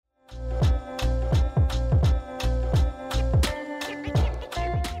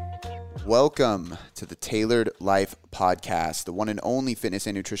Welcome to the Tailored Life Podcast, the one and only fitness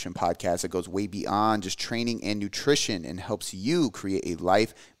and nutrition podcast that goes way beyond just training and nutrition and helps you create a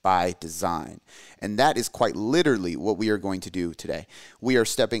life by design. And that is quite literally what we are going to do today. We are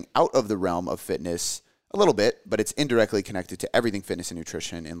stepping out of the realm of fitness a little bit, but it's indirectly connected to everything fitness and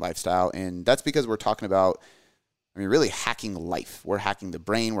nutrition and lifestyle. And that's because we're talking about really hacking life. We're hacking the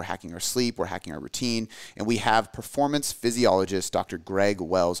brain, we're hacking our sleep, we're hacking our routine, and we have performance physiologist Dr. Greg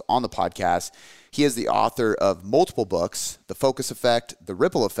Wells on the podcast. He is the author of multiple books, The Focus Effect, The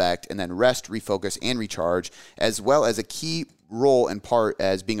Ripple Effect, and then Rest, Refocus, and Recharge, as well as a key role and part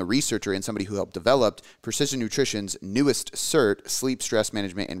as being a researcher and somebody who helped develop Precision Nutrition's newest cert, Sleep, Stress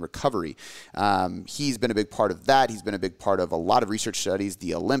Management, and Recovery. He's been a big part of that. He's been a big part of a lot of research studies,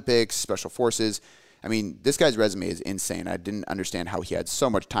 the Olympics, Special Forces. I mean, this guy's resume is insane. I didn't understand how he had so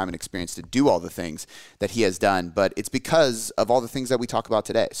much time and experience to do all the things that he has done, but it's because of all the things that we talk about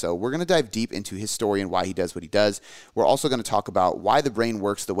today. So we're going to dive deep into his story and why he does what he does. We're also going to talk about why the brain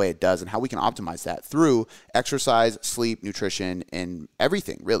works the way it does and how we can optimize that through exercise, sleep, nutrition, and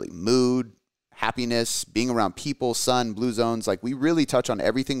everything, really. Mood, happiness, being around people, sun, blue zones. Like, we really touch on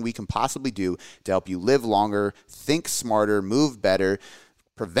everything we can possibly do to help you live longer, think smarter, move better,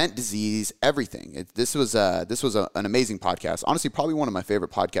 prevent disease, everything. This was an amazing podcast. Honestly, probably one of my favorite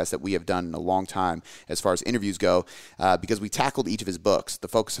podcasts that we have done in a long time as far as interviews go, because we tackled each of his books, The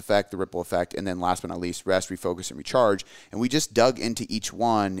Focus Effect, The Ripple Effect, and then last but not least, Rest, Refocus, and Recharge. And we just dug into each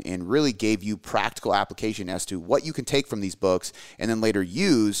one and really gave you practical application as to what you can take from these books and then later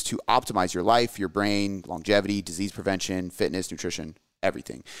use to optimize your life, your brain, longevity, disease prevention, fitness, nutrition,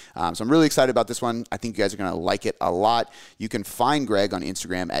 everything. So I'm really excited about this one. I think you guys are going to like it a lot. You can find Greg on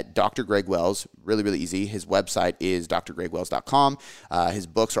Instagram at Dr. Greg Wells. Really, really easy. His website is drgregwells.com. His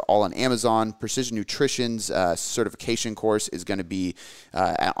books are all on Amazon. Precision Nutrition's certification course is going to be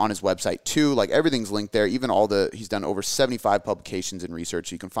on his website too. Like, everything's linked there. Even he's done over 75 publications and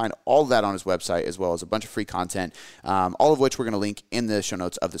research. You can find all of that on his website, as well as a bunch of free content, all of which we're going to link in the show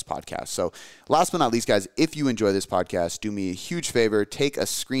notes of this podcast. So last but not least, guys, if you enjoy this podcast, do me a huge favor. Take a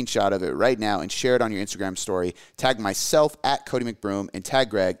screenshot of it right now and share it on your Instagram story. Tag myself at Cody McBroom and tag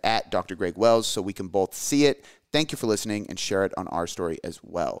Greg at Dr. Greg Wells so we can both see it. Thank you for listening, and share it on our story as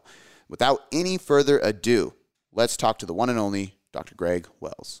well. Without any further ado, let's talk to the one and only Dr. Greg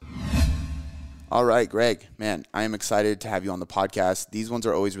Wells. All right, Greg, man, I am excited to have you on the podcast. These ones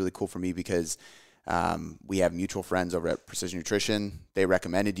are always really cool for me because we have mutual friends over at Precision Nutrition. They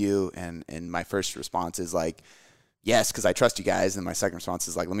recommended you, and my first response is like, yes, because I trust you guys. And my second response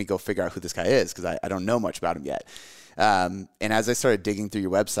is like, let me go figure out who this guy is, because I don't know much about him yet. And as I started digging through your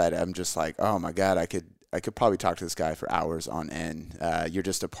website, I'm just like, oh my God, I could probably talk to this guy for hours on end. You're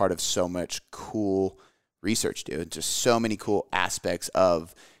just a part of so much cool research, dude. Just so many cool aspects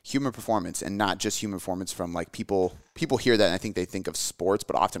of human performance, and not just human performance from like people hear that and I think they think of sports,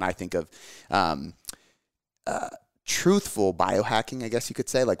 but often I think of truthful biohacking, I guess you could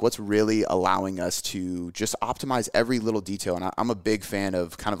say, like what's really allowing us to just optimize every little detail. And I'm a big fan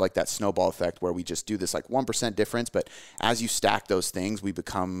of kind of like that snowball effect where we just do this like 1% difference, but as you stack those things, we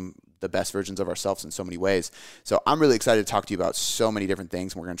become the best versions of ourselves in so many ways. So I'm really excited to talk to you about so many different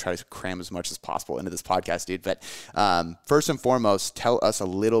things, and we're going to try to cram as much as possible into this podcast, dude. But first and foremost, tell us a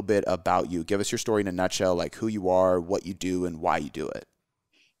little bit about you. Give us your story in a nutshell, like who you are, what you do, and why you do it.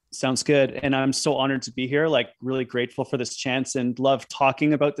 Sounds good. And I'm so honored to be here, like really grateful for this chance and love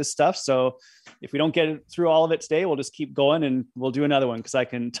talking about this stuff. So if we don't get through all of it today, we'll just keep going and we'll do another one, because I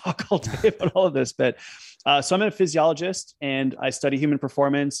can talk all day about all of this. But so I'm a physiologist and I study human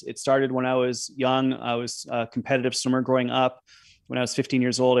performance. It started when I was young. I was a competitive swimmer growing up. When I was 15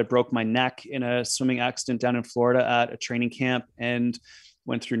 years old, I broke my neck in a swimming accident down in Florida at a training camp, and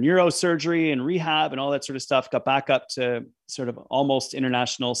went through neurosurgery and rehab and all that sort of stuff, got back up to sort of almost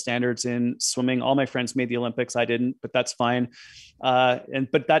international standards in swimming. All my friends made the Olympics. I didn't, but that's fine.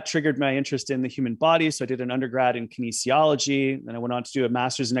 But that triggered my interest in the human body. So I did an undergrad in kinesiology. Then I went on to do a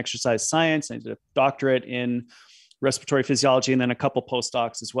master's in exercise science. I did a doctorate in respiratory physiology, and then a couple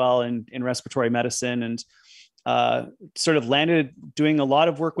postdocs as well in respiratory medicine. And sort of landed doing a lot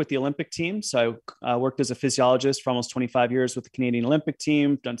of work with the Olympic team. So I worked as a physiologist for almost 25 years with the Canadian Olympic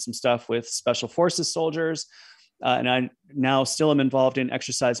team, done some stuff with Special Forces soldiers. And I now still am involved in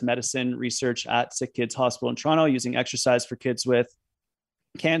exercise medicine research at Sick Kids Hospital in Toronto, using exercise for kids with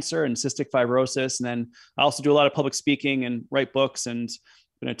cancer and cystic fibrosis. And then I also do a lot of public speaking and write books, and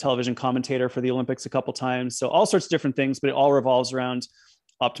been a television commentator for the Olympics a couple times. So all sorts of different things, but it all revolves around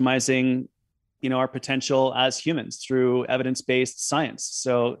optimizing our potential as humans through evidence-based science.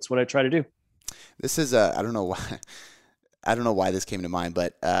 So it's what I try to do. This is I don't know why this came to mind,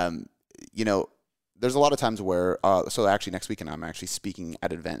 but you know, there's a lot of times where, so actually next weekend, I'm actually speaking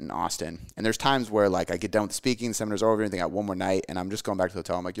at an event in Austin. And there's times where like I get done with the speaking, the seminar's over, and I got one more night, and I'm just going back to the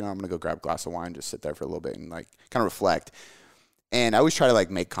hotel. I'm like, I'm going to go grab a glass of wine, just sit there for a little bit and like kind of reflect. And I always try to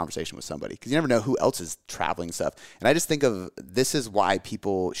like make conversation with somebody because you never know who else is traveling and stuff. And I just think of this is why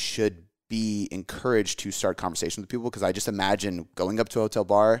people should be encouraged to start conversations with people, because I just imagine going up to a hotel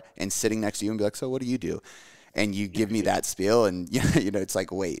bar and sitting next to you and be like, so what do you do? And you give me that spiel and, it's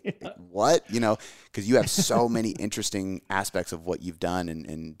like, wait, what? Because you have so many interesting aspects of what you've done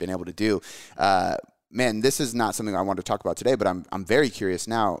and been able to do. Man, this is not something I wanted to talk about today, but I'm very curious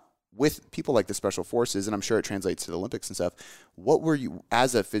now with people like the Special Forces, and I'm sure it translates to the Olympics and stuff. What were you,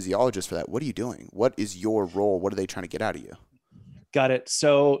 as a physiologist for that, what are you doing? What is your role? What are they trying to get out of you? Got it.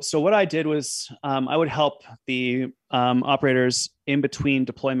 So what I did was I would help the operators in between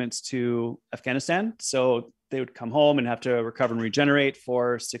deployments to Afghanistan. So they would come home and have to recover and regenerate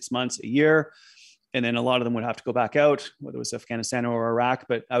for 6 months, a year. And then a lot of them would have to go back out, whether it was Afghanistan or Iraq,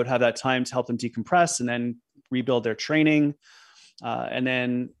 but I would have that time to help them decompress and then rebuild their training. And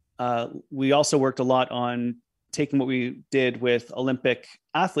then we also worked a lot on taking what we did with Olympic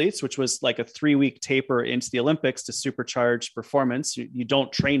athletes, which was like a 3-week taper into the Olympics to supercharge performance. You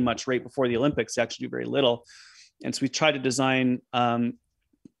don't train much right before the Olympics, you actually do very little. And so we tried to design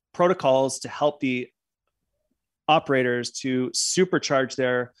protocols to help the operators to supercharge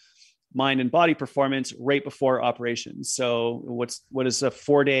their mind and body performance right before operations. So what does a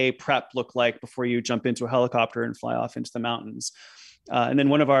 4-day prep look like before you jump into a helicopter and fly off into the mountains? And then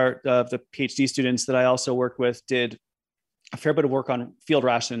one of the PhD students that I also worked with did a fair bit of work on field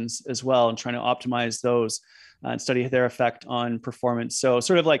rations as well and trying to optimize those and study their effect on performance. So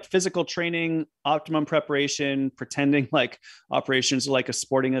sort of like physical training, optimum preparation, pretending like operations are like a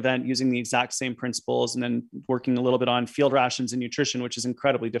sporting event, using the exact same principles, and then working a little bit on field rations and nutrition, which is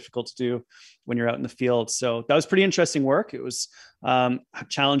incredibly difficult to do when you're out in the field. So that was pretty interesting work. It was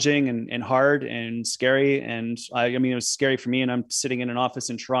challenging and hard and scary. And I mean, it was scary for me, and I'm sitting in an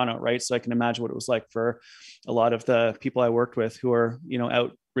office in Toronto, right? So I can imagine what it was like for a lot of the people I worked with who are,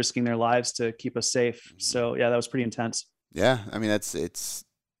 out risking their lives to keep us safe. So yeah, that was pretty intense. Yeah. I mean, it's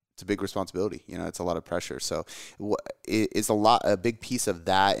a big responsibility, it's a lot of pressure. So is a big piece of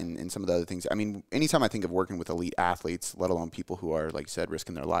that and some of the other things. I mean, anytime I think of working with elite athletes, let alone people who are, like you said,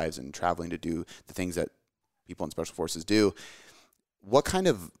 risking their lives and traveling to do the things that people in Special Forces do, what kind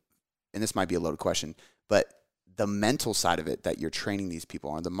of, and this might be a loaded question, but the mental side of it that you're training these people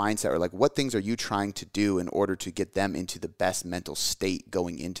on, the mindset, or like what things are you trying to do in order to get them into the best mental state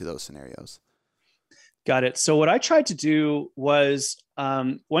going into those scenarios? Got it. So what I tried to do was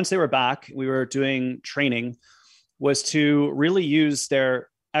once they were back, we were doing training, was to really use their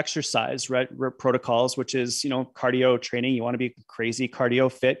exercise protocols, which is, cardio training. You want to be crazy cardio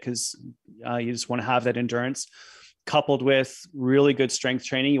fit because you just want to have that endurance, coupled with really good strength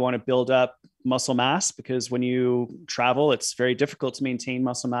training. You want to build up muscle mass because when you travel, it's very difficult to maintain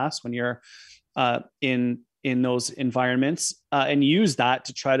muscle mass when you're in those environments, and use that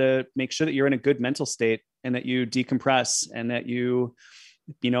to try to make sure that you're in a good mental state and that you decompress and that you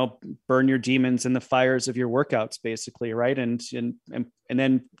burn your demons in the fires of your workouts, basically. Right. And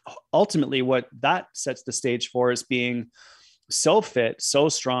then ultimately what that sets the stage for is being so fit, so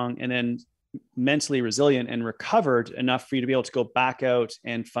strong, and then mentally resilient and recovered enough for you to be able to go back out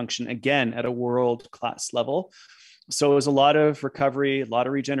and function again at a world-class level. So it was a lot of recovery, a lot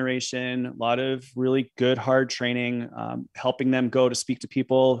of regeneration, a lot of really good, hard training, helping them go to speak to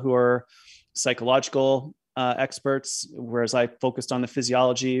people who are psychological experts, whereas I focused on the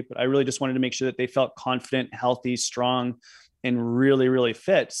physiology. But I really just wanted to make sure that they felt confident, healthy, strong, and really, really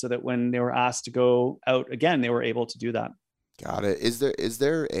fit, so that when they were asked to go out again, they were able to do that. Got it. Is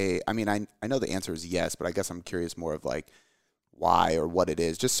there I mean, I know the answer is yes, but I guess I'm curious more of like why or what it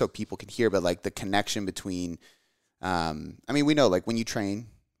is, just so people can hear, but like the connection between, I mean, we know like when you train,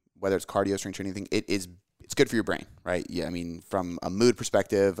 whether it's cardio, strength training, anything, it's good for your brain, right? Yeah. I mean, from a mood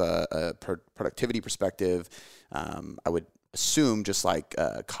perspective, a productivity perspective, I would assume just like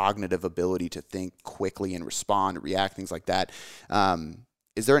cognitive ability to think quickly and respond, react, things like that.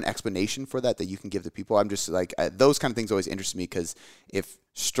 Is there an explanation for that you can give to people? I'm just like, those kind of things always interest me, because if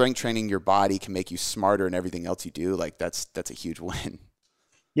strength training your body can make you smarter in everything else you do, like that's a huge win.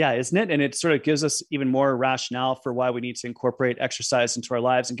 Yeah, isn't it? And it sort of gives us even more rationale for why we need to incorporate exercise into our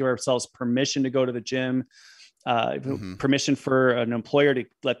lives and give ourselves permission to go to the gym, permission for an employer to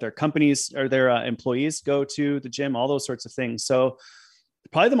let their companies or their employees go to the gym, all those sorts of things. So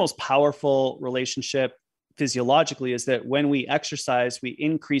probably the most powerful relationship physiologically is that when we exercise, we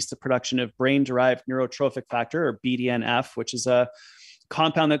increase the production of brain-derived neurotrophic factor, or BDNF, which is a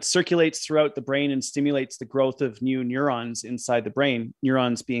compound that circulates throughout the brain and stimulates the growth of new neurons inside the brain,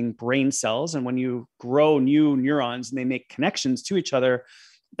 neurons being brain cells. And when you grow new neurons and they make connections to each other,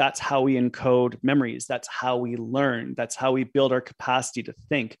 that's how we encode memories. That's how we learn. That's how we build our capacity to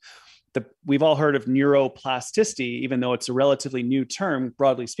think. We've all heard of neuroplasticity, even though it's a relatively new term,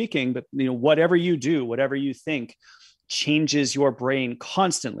 broadly speaking, but whatever you do, whatever you think, changes your brain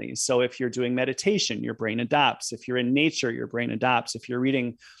constantly. So if you're doing meditation, your brain adapts. If you're in nature, your brain adapts. If you're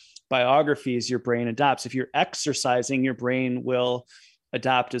reading biographies, your brain adapts. If you're exercising, your brain will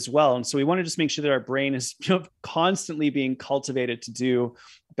adapt as well. And so we want to just make sure that our brain is constantly being cultivated to do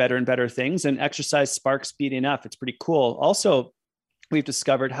better and better things. And exercise sparks BDNF. It's pretty cool. Also, we've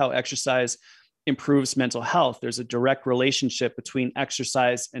discovered how exercise improves mental health. There's a direct relationship between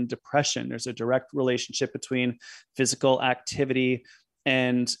exercise and depression. There's a direct relationship between physical activity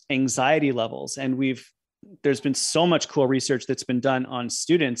and anxiety levels. And there's been so much cool research that's been done on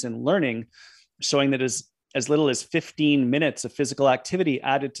students and learning, showing that as little as 15 minutes of physical activity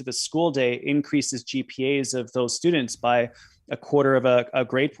added to the school day increases GPAs of those students by a quarter of a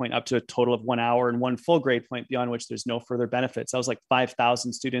grade point, up to a total of 1 hour and 1 full grade point, beyond which there's no further benefits. That was like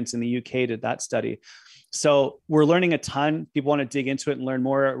 5,000 students in the UK did that study. So we're learning a ton. People want to dig into it and learn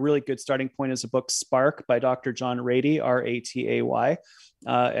more. A really good starting point is a book, Spark, by Dr. John Ratey, Ratay.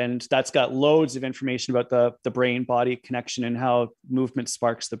 And that's got loads of information about the brain-body connection and how movement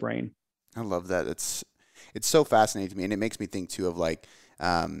sparks the brain. I love that. It's so fascinating to me. And it makes me think too of like,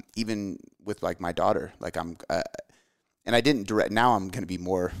 even with like my daughter, like and I didn't now I'm going to be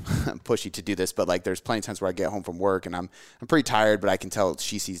more pushy to do this, but like there's plenty of times where I get home from work and I'm pretty tired, but I can tell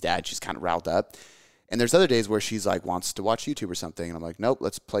she sees dad, she's kind of riled up. And there's other days where she's like wants to watch YouTube or something. And I'm like, nope,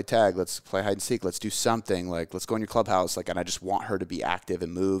 let's play tag. Let's play hide and seek. Let's do something, like, let's go in your clubhouse. Like, and I just want her to be active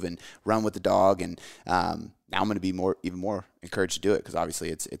and move and run with the dog. And now I'm going to be even more encouraged to do it, because obviously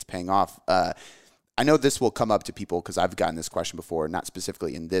it's paying off. I know this will come up to people because I've gotten this question before, not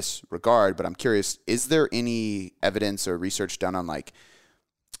specifically in this regard, but I'm curious, is there any evidence or research done on like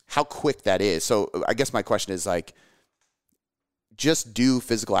how quick that is? So I guess my question is like, just do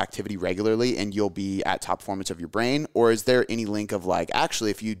physical activity regularly and you'll be at top performance of your brain? Or is there any link of like, actually,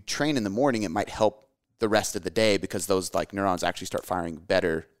 if you train in the morning, it might help the rest of the day because those like neurons actually start firing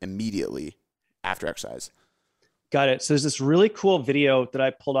better immediately after exercise? Got it. So there's this really cool video that I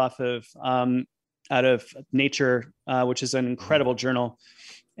pulled off of out of Nature, which is an incredible journal.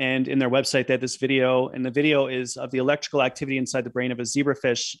 And in their website, they had this video, and the video is of the electrical activity inside the brain of a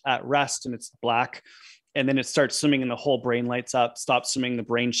zebrafish at rest, and it's black. And then it starts swimming and the whole brain lights up. Stops swimming, the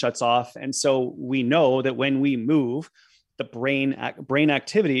brain shuts off. And so we know that when we move, the brain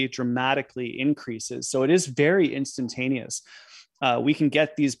activity dramatically increases. So it is very instantaneous. We can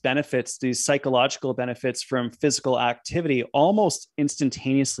get these benefits, these psychological benefits from physical activity almost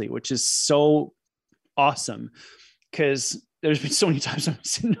instantaneously, which is so awesome, because there's been so many times I'm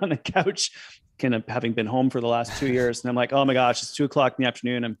sitting on the couch, kind of having been home for the last 2 years, and I'm like, oh my gosh, it's 2:00 in the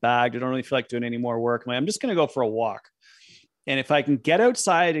afternoon. I'm bagged. I don't really feel like doing any more work. I'm just going to go for a walk. And if I can get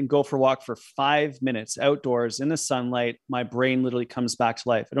outside and go for a walk for 5 minutes outdoors in the sunlight, my brain literally comes back to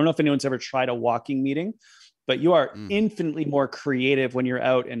life. I don't know if anyone's ever tried a walking meeting, but you are infinitely more creative when you're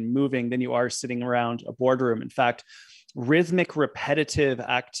out and moving than you are sitting around a boardroom. In fact, rhythmic, repetitive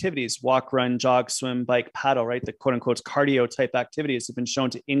activities, walk, run, jog, swim, bike, paddle, right? The quote unquote cardio type activities have been shown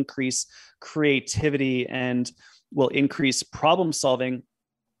to increase creativity and will increase problem solving,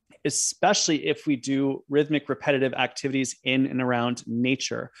 especially if we do rhythmic, repetitive activities in and around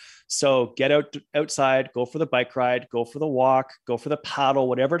nature. So get outside, go for the bike ride, go for the walk, go for the paddle,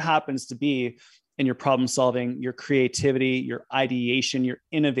 whatever it happens to be. And your problem solving, your creativity, your ideation, your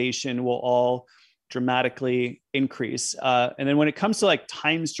innovation will all dramatically increase. And then when it comes to like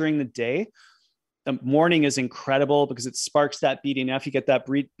times during the day, the morning is incredible because it sparks that BDNF. You get that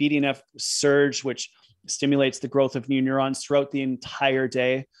BDNF surge, which stimulates the growth of new neurons throughout the entire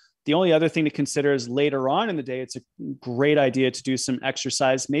day. The only other thing to consider is later on in the day, it's a great idea to do some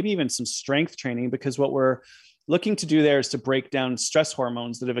exercise, maybe even some strength training, because what we're looking to do there is to break down stress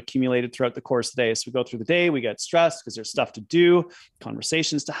hormones that have accumulated throughout the course of the day. So we go through the day, we get stressed because there's stuff to do,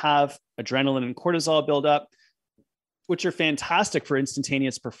 conversations to have, adrenaline and cortisol build up, which are fantastic for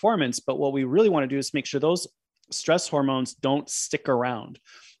instantaneous performance. But what we really want to do is make sure those stress hormones don't stick around.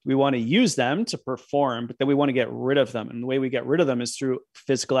 We want to use them to perform, but then we want to get rid of them. And the way we get rid of them is through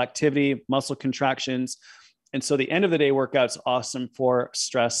physical activity, muscle contractions. And so the end of the day workout's awesome for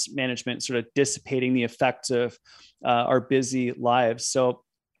stress management, sort of dissipating the effects of our busy lives. So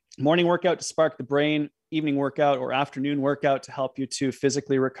morning workout to spark the brain, evening workout or afternoon workout to help you to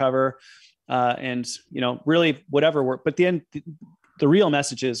physically recover, and, really whatever work. But the the real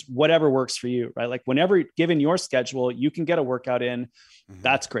message is whatever works for you, right? Like whenever given your schedule, you can get a workout in.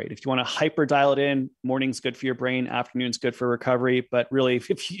 That's great. If you want to hyper dial it in, morning's good for your brain, afternoon's good for recovery. But really,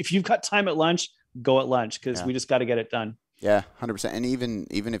 if you've got time at lunch, go at lunch, because we just got to get it done. Yeah, 100%. And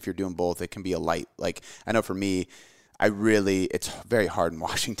even if you're doing both, it can be a light. Like I know for me, it's very hard in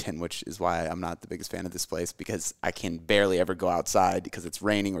Washington, which is why I'm not the biggest fan of this place, because I can barely ever go outside because it's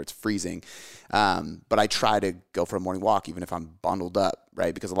raining or it's freezing. But I try to go for a morning walk, even if I'm bundled up,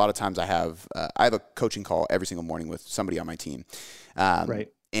 right? Because a lot of times I have a coaching call every single morning with somebody on my team. Right.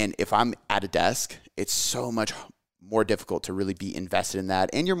 And if I'm at a desk, it's so much more difficult to really be invested in that.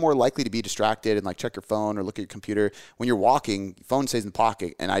 And you're more likely to be distracted and like check your phone or look at your computer. When you're walking, your phone stays in the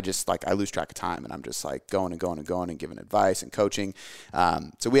pocket, and I lose track of time, and I'm just like going and giving advice and coaching.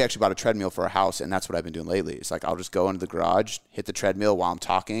 So we actually bought a treadmill for our house, and that's what I've been doing lately. It's like I'll just go into the garage, hit the treadmill while I'm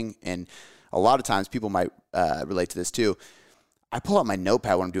talking. And a lot of times people might relate to this too. I pull out my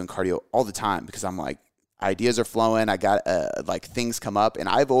notepad when I'm doing cardio all the time, because I'm like, ideas are flowing. I got like things come up, and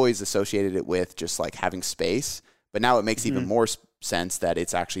I've always associated it with just like having space. But now it makes even more sense that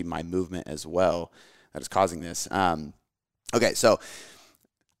it's actually my movement as well that is causing this. Okay, so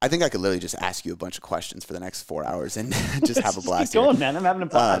I think I could literally just ask you a bunch of questions for the next 4 hours and just have a blast. Keep going, man. I'm having a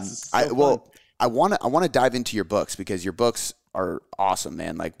blast. I want to dive into your books, because your books are awesome,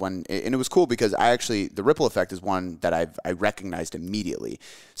 man. Like and it was cool because the Ripple Effect is one that I recognized immediately.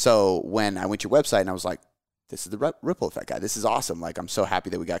 So when I went to your website and I was like, this is the Ripple Effect guy. This is awesome. Like, I'm so happy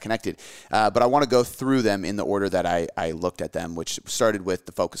that we got connected. But I want to go through them in the order that I looked at them, which started with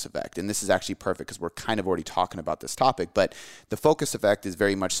the Focus Effect. And this is actually perfect because we're kind of already talking about this topic. But the Focus Effect is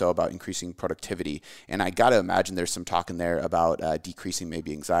very much so about increasing productivity. And I got to imagine there's some talk in there about decreasing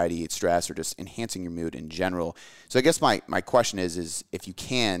maybe anxiety, stress, or just enhancing your mood in general. So I guess my question is if you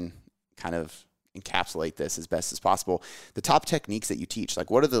can kind of encapsulate this as best as possible, the top techniques that you teach, like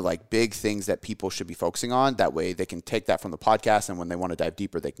what are the like big things that people should be focusing on? That way they can take that from the podcast, and when they want to dive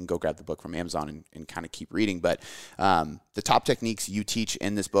deeper, they can go grab the book from Amazon and kind of keep reading. But the top techniques you teach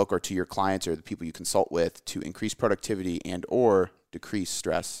in this book, or to your clients or the people you consult with, to increase productivity and or decrease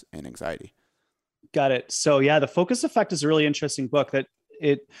stress and anxiety. Got it. So yeah, the Focus Effect is a really interesting book.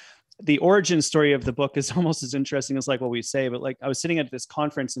 The origin story of the book is almost as interesting as like what we say, but like I was sitting at this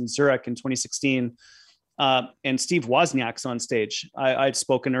conference in Zurich in 2016, and Steve Wozniak's on stage. I'd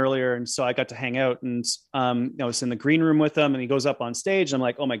spoken earlier, and so I got to hang out, and I was in the green room with him, and he goes up on stage. And I'm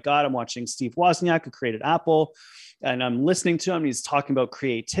like, oh my God, I'm watching Steve Wozniak, who created Apple, and I'm listening to him. And he's talking about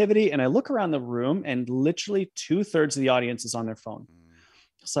creativity, and I look around the room, and literally 2/3 of the audience is on their phone.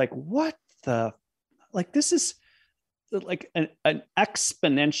 It's like, what the, like, this is like an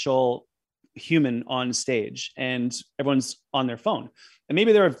exponential human on stage, and everyone's on their phone, and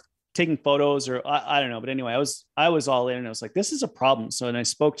maybe they're taking photos, or I don't know. But anyway, I was all in, and I was like, this is a problem. So, and I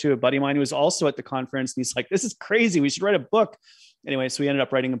spoke to a buddy of mine who was also at the conference, and he's like, this is crazy. We should write a book. Anyway, so we ended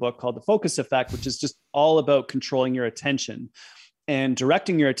up writing a book called The Focus Effect, which is just all about controlling your attention and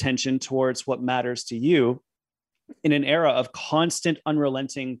directing your attention towards what matters to you in an era of constant,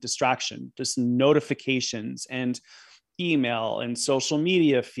 unrelenting distraction, just notifications and email and social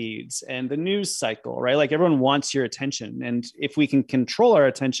media feeds and the news cycle, right? Like everyone wants your attention. And if we can control our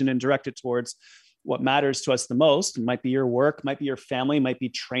attention and direct it towards what matters to us the most, it might be your work, might be your family, might be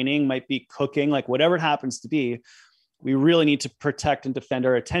training, might be cooking, like whatever it happens to be, we really need to protect and defend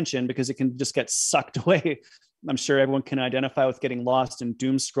our attention, because it can just get sucked away. I'm sure everyone can identify with getting lost and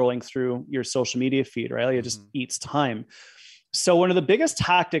doom scrolling through your social media feed, right? Like it just eats time. So one of the biggest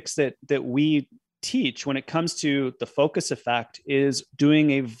tactics that we teach when it comes to the Focus Effect is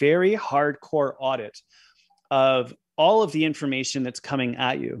doing a very hardcore audit of all of the information that's coming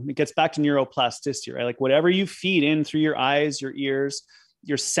at you. It gets back to neuroplasticity, right? Like whatever you feed in through your eyes, your ears,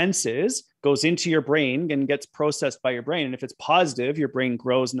 your senses goes into your brain and gets processed by your brain. And if it's positive, your brain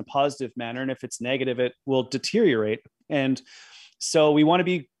grows in a positive manner. And if it's negative, it will deteriorate. And so we want to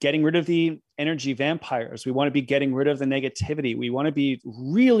be getting rid of the energy vampires. We want to be getting rid of the negativity. We want to be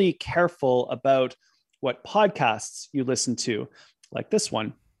really careful about what podcasts you listen to, like this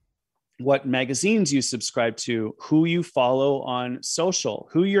one, what magazines you subscribe to, who you follow on social,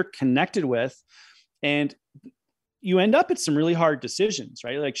 who you're connected with. And you end up at some really hard decisions,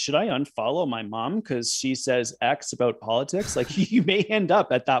 right? Like, should I unfollow my mom because she says X about politics? Like you may end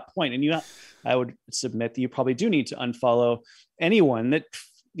up at that point. And I would submit that you probably do need to unfollow anyone that,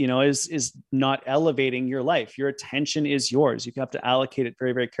 is not elevating your life. Your attention is yours. You have to allocate it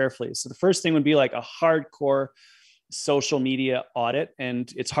very, very carefully. So the first thing would be like a hardcore social media audit.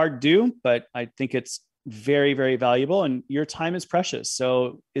 And it's hard to do, but I think it's very, very valuable, and your time is precious.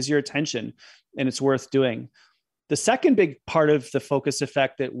 So is your attention, and it's worth doing. The second big part of the focus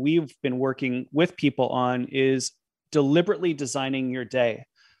effect that we've been working with people on is deliberately designing your day.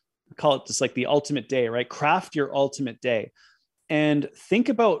 We call it just like the ultimate day, right? Craft your ultimate day and think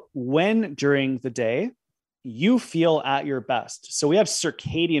about when during the day you feel at your best. So we have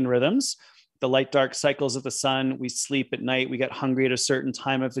circadian rhythms, the light dark cycles of the sun. We sleep at night. We get hungry at a certain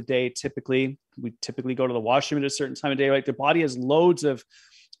time of the day. We typically go to the washroom at a certain time of day. Right? The body has loads of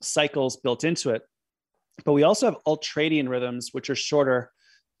cycles built into it. But we also have ultradian rhythms, which are shorter,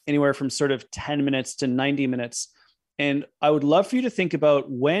 anywhere from sort of 10 minutes to 90 minutes. And I would love for you to think about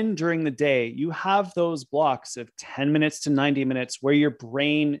when during the day you have those blocks of 10 minutes to 90 minutes where your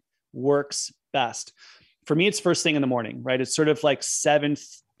brain works best. For me, it's first thing in the morning, right? It's sort of like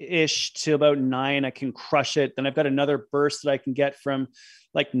 7-ish to about 9. I can crush it. Then I've got another burst that I can get from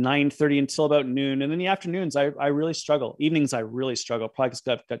like 9:30 until about noon. And then the afternoons, I really struggle. Evenings, I really struggle, probably because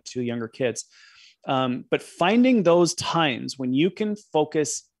I've got 2 younger kids. But finding those times when you can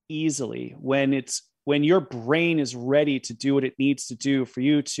focus easily, when your brain is ready to do what it needs to do for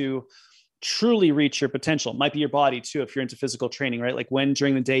you to truly reach your potential. It might be your body too, if you're into physical training, right? Like when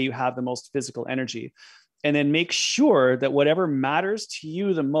during the day you have the most physical energy. And then make sure that whatever matters to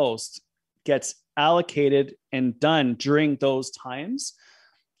you the most gets allocated and done during those times,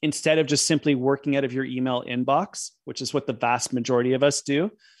 instead of just simply working out of your email inbox, which is what the vast majority of us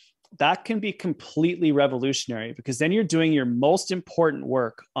do. That can be completely revolutionary, because then you're doing your most important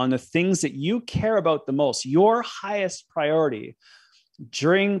work on the things that you care about the most, your highest priority,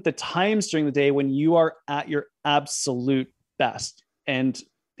 during the times during the day when you are at your absolute best. And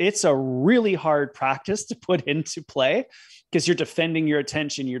it's a really hard practice to put into play, because you're defending your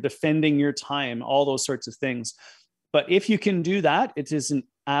attention, you're defending your time, all those sorts of things. But if you can do that, it is an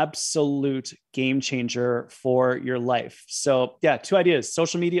absolute game changer for your life. So yeah, 2 ideas: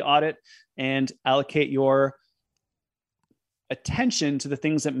 social media audit and allocate your attention to the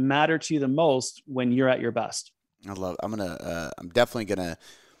things that matter to you the most when you're at your best. I'm definitely gonna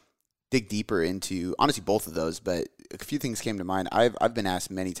dig deeper into honestly both of those, but a few things came to mind. I've been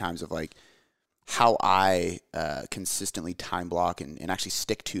asked many times of like how I consistently time block and actually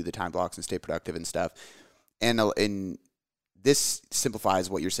stick to the time blocks and stay productive and stuff. And this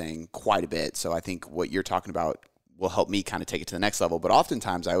simplifies what you're saying quite a bit. So I think what you're talking about will help me kind of take it to the next level. But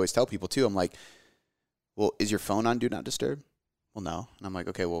oftentimes I always tell people too, I'm like, well, is your phone on Do Not Disturb? Well, no. And I'm like,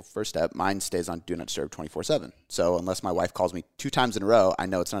 okay, well, first step, mine stays on Do Not Disturb 24/7. So unless my wife calls me 2 times in a row, I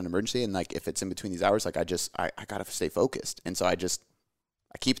know it's not an emergency. And like, if it's in between these hours, like I got to stay focused. And so I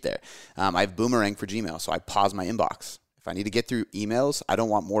keep it there. I have Boomerang for Gmail. So I pause my inbox. If I need to get through emails, I don't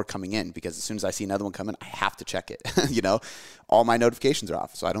want more coming in, because as soon as I see another one come in, I have to check it. All my notifications are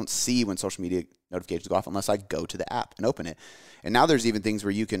off. So I don't see when social media notifications go off unless I go to the app and open it. And now there's even things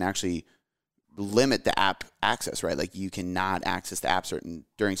where you can actually limit the app access, right? Like you cannot access the app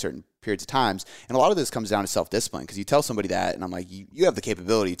during certain periods of times. And a lot of this comes down to self-discipline, because you tell somebody that, and I'm like, you have the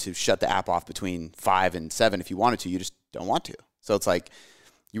capability to shut the app off between 5 and 7 if you wanted to. You just don't want to. So it's like,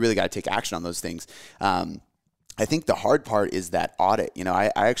 you really got to take action on those things. I think the hard part is that audit.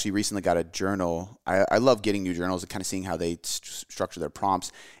 I actually recently got a journal. I love getting new journals and kind of seeing how they structure their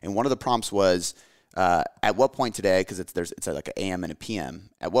prompts. And one of the prompts was, at what point today, because it's like an AM and a PM,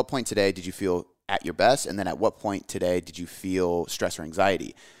 at what point today did you feel at your best? And then at what point today did you feel stress or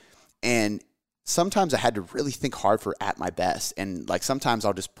anxiety? And sometimes I had to really think hard for at my best. And like sometimes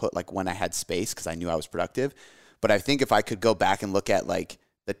I'll just put like when I had space, because I knew I was productive. But I think if I could go back and look at like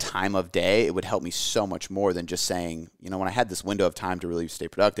the time of day, it would help me so much more than just saying, when I had this window of time to really stay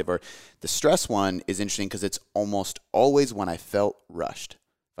productive. Or the stress one is interesting because it's almost always when I felt rushed.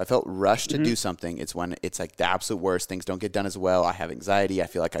 If I felt rushed to do something, it's when it's like the absolute worst. Things don't get done as well. I have anxiety. I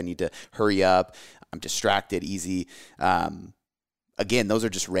feel like I need to hurry up. I'm distracted easy. Again, those are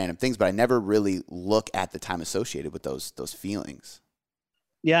just random things, but I never really look at the time associated with those feelings.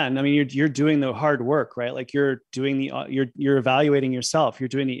 Yeah. And I mean, you're doing the hard work, right? Like you're doing you're evaluating yourself. You're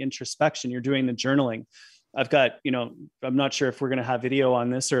doing the introspection. You're doing the journaling. I've got, I'm not sure if we're going to have video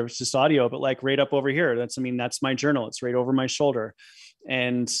on this or it's just audio, but like right up over here, that's my journal. It's right over my shoulder.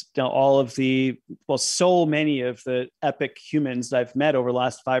 And all of so many of the epic humans that I've met over the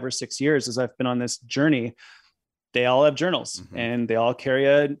last 5 or 6 years as I've been on this journey, they all have journals and they all carry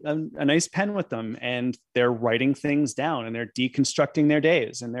a nice pen with them, and they're writing things down and they're deconstructing their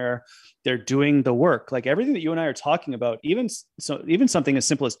days and they're doing the work. Like everything that you and I are talking about, even something as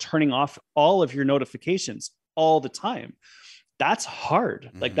simple as turning off all of your notifications all the time. That's hard.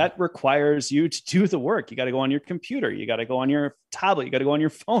 Like that requires you to do the work. You got to go on your computer. You got to go on your tablet. You got to go on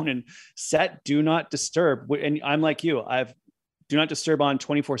your phone and set do not disturb. And I'm like you, I've do not disturb on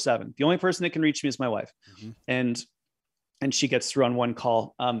 24/7. The only person that can reach me is my wife. Mm-hmm. And she gets through on one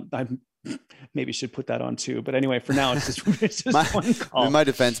call. I maybe should put that on too, but anyway, for now it's just one call. In my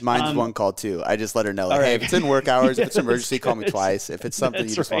defense, mine's one call too. I just let her know, like, hey, if it's in work hours, if it's an emergency, call me twice. If it's something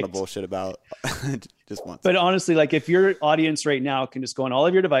you just want to bullshit about, just once. But honestly, like if your audience right now can just go on all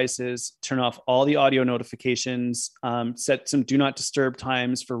of your devices, turn off all the audio notifications, set some do not disturb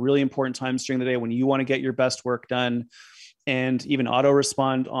times for really important times during the day when you want to get your best work done, and even auto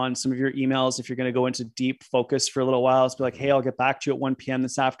respond on some of your emails. If you're going to go into deep focus for a little while, it's be like, hey, I'll get back to you at 1 p.m.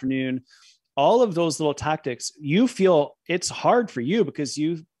 this afternoon. All of those little tactics, you feel it's hard for you because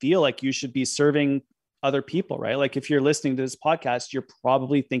you feel like you should be serving other people, right? Like if you're listening to this podcast, you're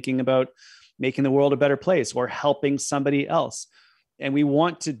probably thinking about making the world a better place or helping somebody else. And we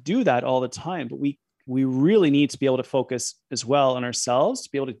want to do that all the time, but we really need to be able to focus as well on ourselves to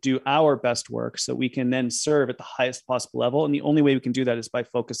be able to do our best work so we can then serve at the highest possible level. And the only way we can do that is by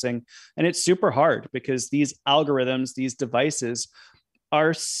focusing. And it's super hard because these algorithms, these devices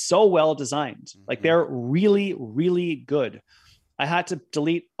are so well designed. Like they're really, really good. I had to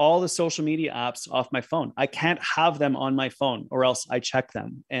delete all the social media apps off my phone. I can't have them on my phone or else I check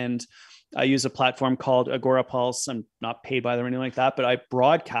them. And I use a platform called Agorapulse. I'm not paid by them or anything like that, but I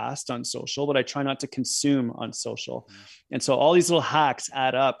broadcast on social, but I try not to consume on social. And so all these little hacks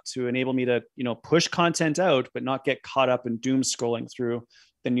add up to enable me to, push content out, but not get caught up in doom scrolling through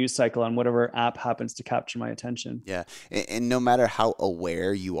the news cycle on whatever app happens to capture my attention. Yeah. And no matter how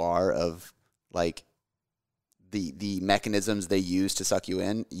aware you are of like the mechanisms they use to suck you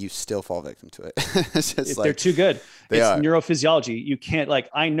in, you still fall victim to it. It's just they're too good. It's are. Neurophysiology. You can't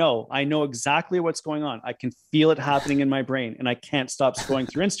I know exactly what's going on. I can feel it happening in my brain and I can't stop scrolling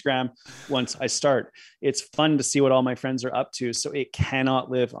through Instagram once I start. It's fun to see what all my friends are up to. So it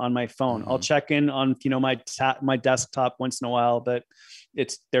cannot live on my phone. I'll check in on, my desktop once in a while, but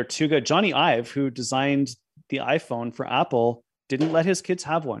they're too good. Johnny Ive, who designed the iPhone for Apple, didn't let his kids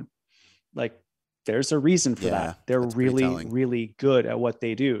have one. Like, there's a reason for that. They're really, really good at what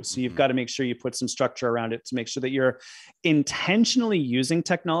they do. So you've got to make sure you put some structure around it to make sure that you're intentionally using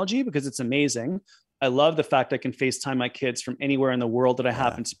technology because it's amazing. I love the fact I can FaceTime my kids from anywhere in the world that I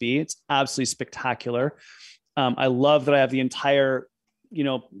happen to be. It's absolutely spectacular. I love that I have the entire,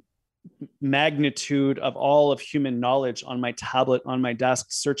 magnitude of all of human knowledge on my tablet, on my desk,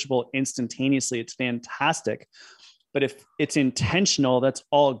 searchable instantaneously. It's fantastic. But if it's intentional, that's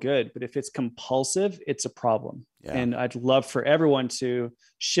all good. But if it's compulsive, it's a problem. Yeah. And I'd love for everyone to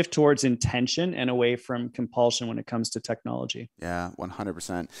shift towards intention and away from compulsion when it comes to technology. Yeah,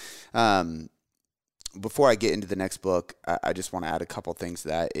 100%. Before I get into the next book, I just want to add a couple things to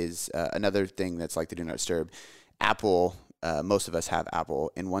that. Is another thing that's like the Do Not Disturb. Apple, most of us have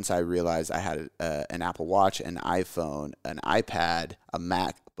Apple. And once I realized I had an Apple Watch, an iPhone, an iPad, a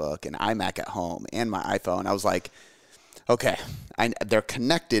MacBook, an iMac at home, and my iPhone, I was like, okay, they're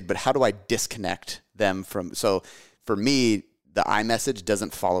connected, but how do I disconnect them from? So for me, the iMessage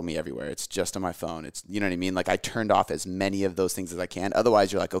doesn't follow me everywhere. It's just on my phone. It's, you know what I mean? Like I turned off as many of those things as I can.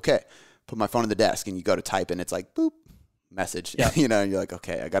 Otherwise you're like, okay, put my phone on the desk and you go to type and it's like, boop, message, and you're like,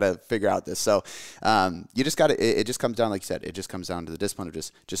 okay, I got to figure out this. So you just got to, it just comes down, like you said, it just comes down to the discipline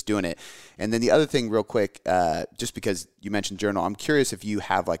of just doing it. And then the other thing real quick, just because you mentioned journal, I'm curious if you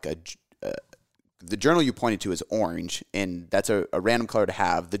have like the journal you pointed to is orange, and that's a random color to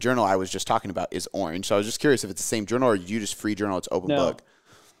have. The journal I was just talking about is orange. So I was just curious if it's the same journal or you just free journal, it's open book.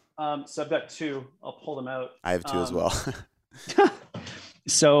 So I've got two. I'll pull them out. I have two as well.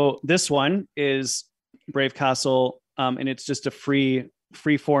 So this one is Brave Castle, and it's just a free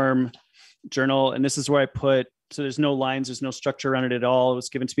form journal. And this is where I put, so there's no lines, there's no structure around it at all. It was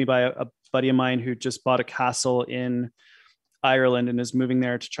given to me by a buddy of mine who just bought a castle in Ireland and is moving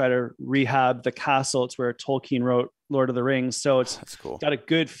there to try to rehab the castle. It's where Tolkien wrote Lord of the Rings. So it's got a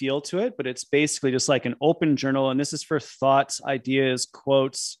good feel to it, but it's basically just like an open journal. And this is for thoughts, ideas,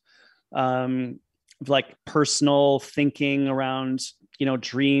 quotes, like personal thinking around,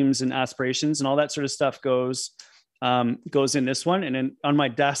 dreams and aspirations and all that sort of stuff goes in this one. And then on my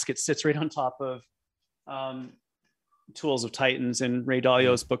desk, it sits right on top of Tools of Titans and Ray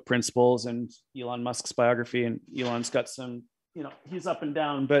Dalio's book Principles and Elon Musk's biography. And Elon's got some, he's up and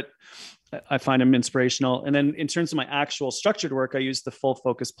down, but I find him inspirational. And then in terms of my actual structured work, I use the Full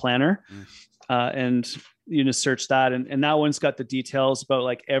Focus Planner and search that. And that one's got the details about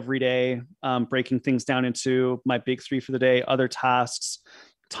like every day, breaking things down into my big 3 for the day, other tasks,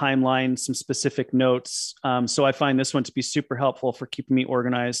 timeline, some specific notes. So I find this one to be super helpful for keeping me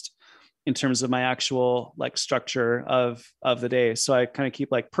organized in terms of my actual like structure of the day. So I kind of keep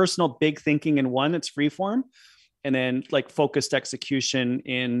like personal big thinking in one that's free form, and then like focused execution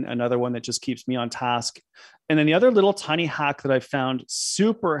in another one that just keeps me on task. And then the other little tiny hack that I've found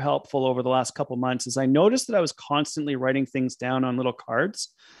super helpful over the last couple of months is I noticed that I was constantly writing things down on little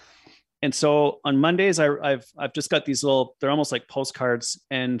cards. And so on Mondays, I've just got these little, they're almost like postcards,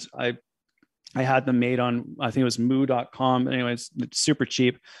 and I had them made on, I think it was moo.com. Anyways, it's super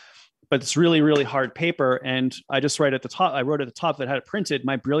cheap, but it's really, really hard paper. And I just write at the top, I wrote at the top that had it printed,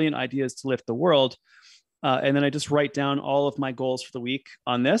 my brilliant ideas to lift the world. And then I just write down all of my goals for the week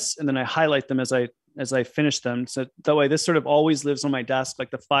on this. And then I highlight them as I finish them. So that way, this sort of always lives on my desk, like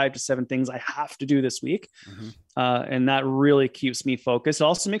the 5 to 7 things I have to do this week. Mm-hmm. And that really keeps me focused. It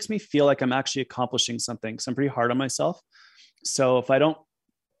also makes me feel like I'm actually accomplishing something. So I'm pretty hard on myself. So if I don't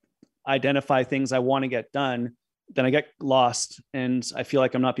identify things I want to get done, then I get lost and I feel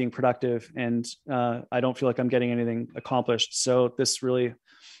like I'm not being productive, and I don't feel like I'm getting anything accomplished. So this really,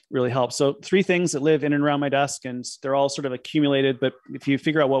 really helps. So 3 things that live in and around my desk, and they're all sort of accumulated, but if you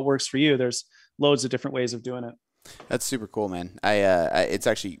figure out what works for you, there's loads of different ways of doing it. That's super cool, man. It's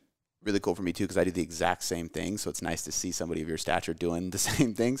actually really cool for me too, because I do the exact same thing. So it's nice to see somebody of your stature doing the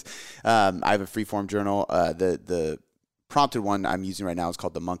same things. I have a freeform journal. The prompted one I'm using right now is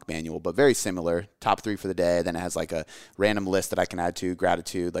called the Monk Manual, but very similar. Top 3 for the day. Then it has like a random list that I can add to,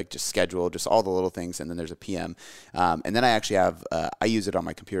 gratitude, like just schedule, just all the little things. And then there's a PM. And then I actually have, I use it on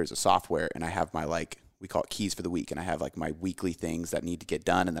my computer as a software, and I have my we call it keys for the week. And I have like my weekly things that need to get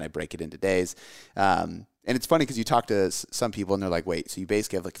done, and then I break it into days. And it's funny because you talk to some people and they're like, wait, so you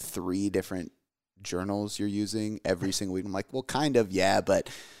basically have like 3 different journals you're using every single week. I'm like, well, kind of, yeah, but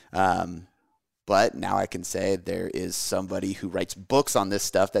now I can say there is somebody who writes books on this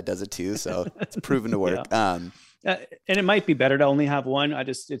stuff that does it too. So it's proven to work. Yeah. And it might be better to only have one.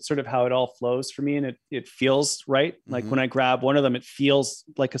 It's sort of how it all flows for me, and it feels right. Like when I grab one of them, it feels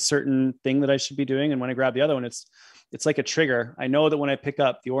like a certain thing that I should be doing. And when I grab the other one, it's like a trigger. I know that when I pick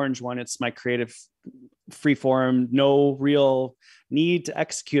up the orange one, it's my creative freeform, no real need to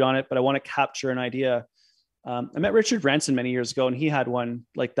execute on it, but I want to capture an idea. I met Richard Branson many years ago, and he had one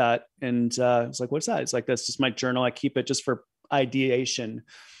like that. And I was like, what's that? It's like, that's just my journal. I keep it just for ideation.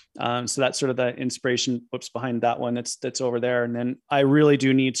 So that's sort of the inspiration behind that one that's over there. And then I really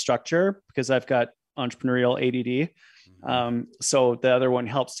do need structure because I've got entrepreneurial ADD. So the other one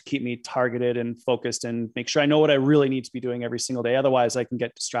helps to keep me targeted and focused and make sure I know what I really need to be doing every single day. Otherwise I can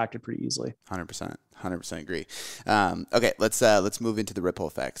get distracted pretty easily. 100% agree. Okay. Let's move into the ripple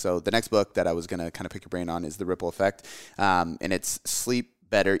effect. So the next book that I was going to kind of pick your brain on is The Ripple Effect. And it's sleep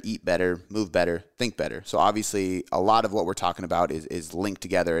better, eat better, move better, think better. So obviously a lot of what we're talking about is linked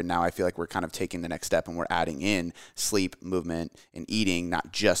together. And now I feel like we're kind of taking the next step and we're adding in sleep, movement, and eating,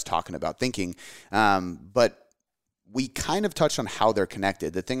 not just talking about thinking. But we kind of touched on how they're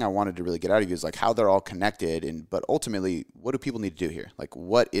connected. The thing I wanted to really get out of you is like how they're all connected, but ultimately, what do people need to do here? Like,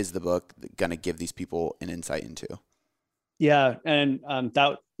 what is the book going to give these people an insight into? Yeah, and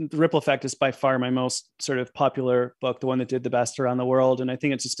The Ripple Effect is by far my most sort of popular book, the one that did the best around the world. And I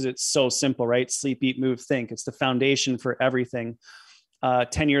think it's just because it's so simple, right? Sleep, eat, move, think. It's the foundation for everything.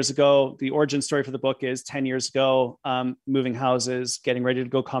 10 years ago, the origin story for the book is 10 years ago, moving houses, getting ready to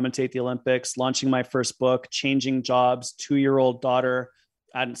go commentate the Olympics, launching my first book, changing jobs, 2-year-old daughter,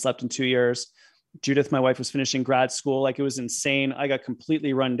 I hadn't slept in 2 years. Judith, my wife, was finishing grad school. Like, it was insane. I got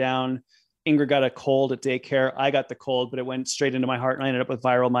completely run down. Ingrid got a cold at daycare. I got the cold, but it went straight into my heart, and I ended up with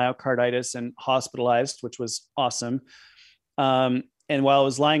viral myocarditis and hospitalized, which was awesome. And while I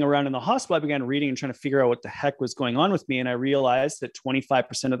was lying around in the hospital, I began reading and trying to figure out what the heck was going on with me. And I realized that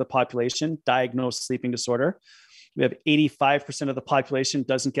 25% of the population diagnosed sleeping disorder. We have 85% of the population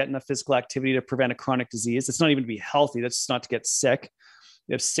doesn't get enough physical activity to prevent a chronic disease. It's not even to be healthy. That's just not to get sick.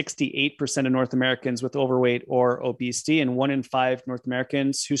 We have 68% of North Americans with overweight or obesity, and 1 in 5 North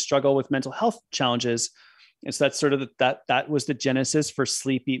Americans who struggle with mental health challenges. And so that's sort of that was the genesis for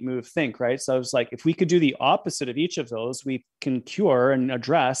sleep, eat, move, think, right? So I was like, if we could do the opposite of each of those, we can cure and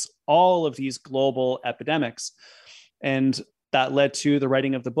address all of these global epidemics. And that led to the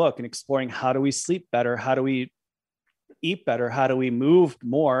writing of the book and exploring, how do we sleep better? How do we eat better? How do we move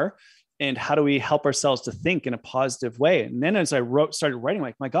more? And how do we help ourselves to think in a positive way? And then as I started writing,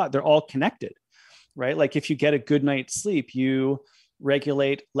 like, my God, they're all connected, right? Like, if you get a good night's sleep, you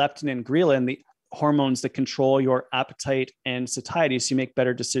regulate leptin and ghrelin, the hormones that control your appetite and satiety, so you make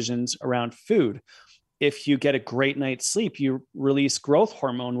better decisions around food. If you get a great night's sleep, you release growth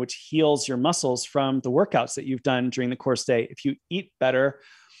hormone, which heals your muscles from the workouts that you've done during the course of the day. If you eat better,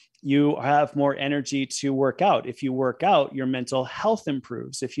 you have more energy to work out. If you work out, your mental health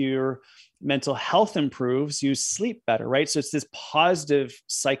improves. If your mental health improves, you sleep better, right? So it's this positive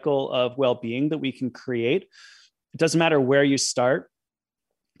cycle of well-being that we can create. it doesn't matter where you start.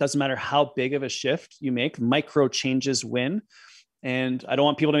 It doesn't matter how big of a shift you make. Micro changes win. And I don't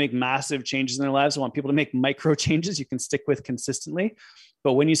want people to make massive changes in their lives. I want people to make micro changes you can stick with consistently.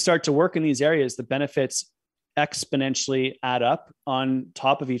 But when you start to work in these areas, the benefits exponentially add up on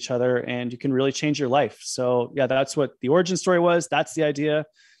top of each other, and you can really change your life. So yeah, that's what the origin story was. That's the idea.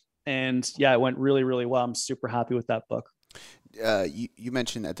 And yeah, it went really, really well. I'm super happy with that book. You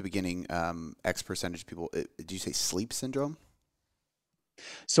mentioned at the beginning, X percentage of people, did you say sleep syndrome?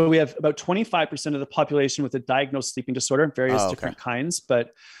 So we have about 25% of the population with a diagnosed sleeping disorder, various different kinds.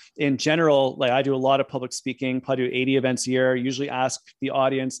 But in general, like I do a lot of public speaking, probably do 80 events a year, usually ask the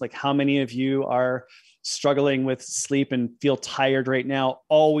audience, like, how many of you are struggling with sleep and feel tired right now?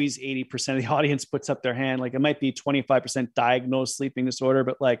 Always 80% of the audience puts up their hand. Like it might be 25% diagnosed sleeping disorder,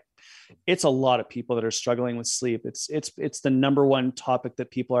 but like it's a lot of people that are struggling with sleep. It's the number one topic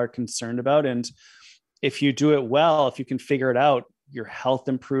that people are concerned about. And if you do it well, if you can figure it out, your health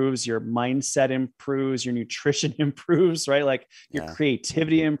improves, your mindset improves, your nutrition improves, right? Like your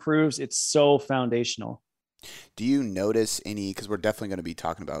creativity improves. It's so foundational. Do you notice any, because we're definitely going to be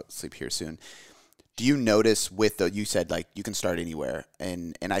talking about sleep here soon. Do you notice with the, you said like you can start anywhere.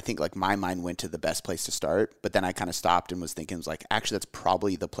 And I think like my mind went to the best place to start, but then I kind of stopped and was thinking, was like, actually, that's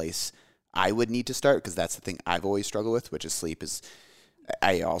probably the place I would need to start. Because that's the thing I've always struggled with, which is sleep. Is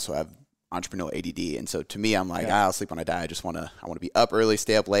I also have entrepreneurial ADD. And so to me, I'm like, I'll sleep when I die. I want to be up early,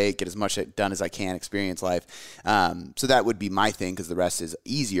 stay up late, get as much done as I can, experience life. So that would be my thing, because the rest is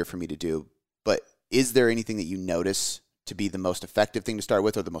easier for me to do. But is there anything that you notice to be the most effective thing to start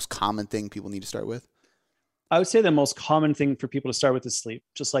with, or the most common thing people need to start with? I would say the most common thing for people to start with is sleep,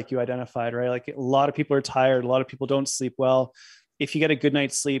 just like you identified, right? Like a lot of people are tired. A lot of people don't sleep well. If you get a good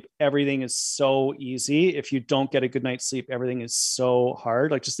night's sleep, everything is so easy. If you don't get a good night's sleep, everything is so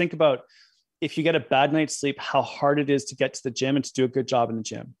hard. Like just think about if you get a bad night's sleep, how hard it is to get to the gym and to do a good job in the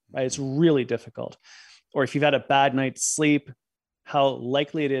gym, right? It's really difficult. Or if you've had a bad night's sleep, how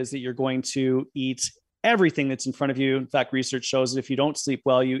likely it is that you're going to eat everything that's in front of you. In fact, research shows that if you don't sleep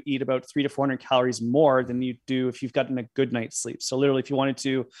well, you eat about 300 to 400 calories more than you do if you've gotten a good night's sleep. So literally, if you wanted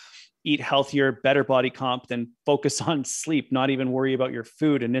to eat healthier, better body comp, then focus on sleep, not even worry about your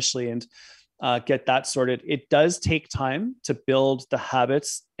food initially, and get that sorted. It does take time to build the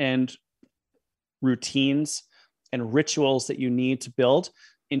habits and routines and rituals that you need to build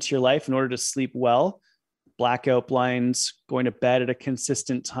into your life in order to sleep well. Blackout blinds, going to bed at a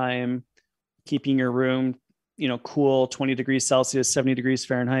consistent time, keeping your room, cool, 20 degrees Celsius, 70 degrees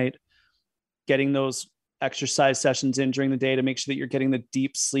Fahrenheit, getting those exercise sessions in during the day to make sure that you're getting the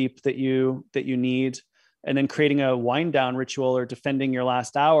deep sleep that you need, and then creating a wind down ritual or defending your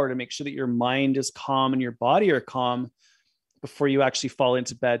last hour to make sure that your mind is calm and your body are calm before you actually fall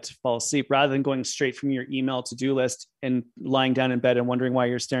into bed to fall asleep, rather than going straight from your email to-do list and lying down in bed and wondering why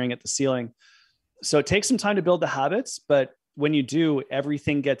you're staring at the ceiling. So it takes some time to build the habits, but when you do,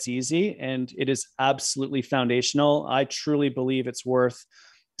 everything gets easy, and it is absolutely foundational. I truly believe it's worth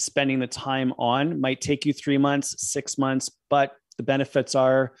spending the time on. Might take you 3 months, 6 months, but the benefits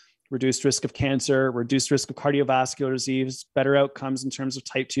are reduced risk of cancer, reduced risk of cardiovascular disease, better outcomes in terms of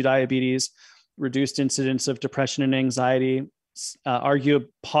type 2 diabetes, reduced incidence of depression and anxiety, argue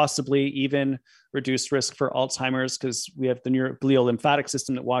possibly even reduced risk for Alzheimer's, because we have the neuroglial lymphatic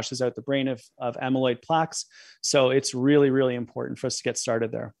system that washes out the brain of amyloid plaques. So it's really, really important for us to get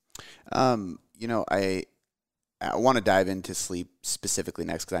started there. I want to dive into sleep specifically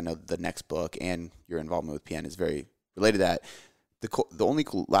next, because I know the next book and your involvement with PN is very related to that. The only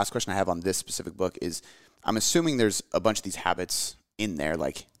last question I have on this specific book is, I'm assuming there's a bunch of these habits in there,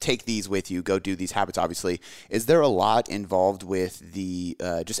 like take these with you, go do these habits, obviously. Is there a lot involved with the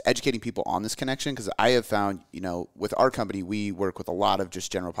just educating people on this connection? Because I have found, with our company, we work with a lot of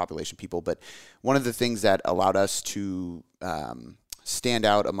just general population people, but one of the things that allowed us to stand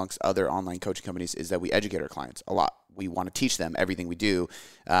out amongst other online coaching companies is that we educate our clients a lot. We want to teach them everything we do,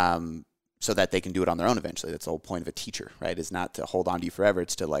 so that they can do it on their own eventually. That's the whole point of a teacher, right? Is not to hold on to you forever.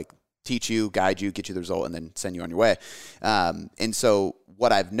 It's to like teach you, guide you, get you the result, and then send you on your way. And so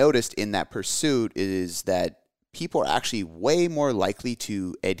what I've noticed in that pursuit is that people are actually way more likely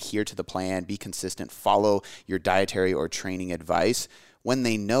to adhere to the plan, be consistent, follow your dietary or training advice when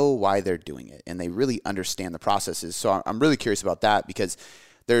they know why they're doing it and they really understand the processes. So I'm really curious about that, because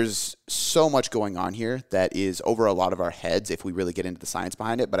there's so much going on here that is over a lot of our heads if we really get into the science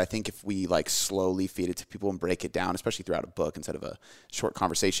behind it. But I think if we like slowly feed it to people and break it down, especially throughout a book instead of a short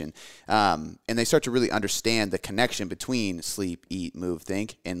conversation, and they start to really understand the connection between sleep, eat, move,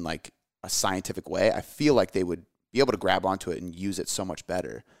 think in like a scientific way, I feel like they would be able to grab onto it and use it so much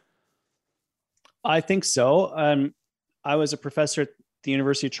better. I think so. I was a professor at the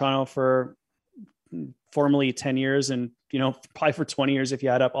University of Toronto for formally 10 years and, probably for 20 years if you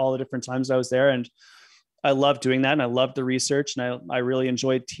add up all the different times I was there. And I loved doing that. And I loved the research and I really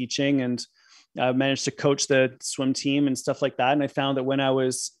enjoyed teaching, and I managed to coach the swim team and stuff like that. And I found that when I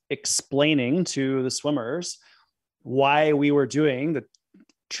was explaining to the swimmers why we were doing the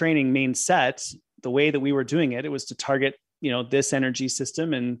training main set, the way that we were doing it, it was to target, this energy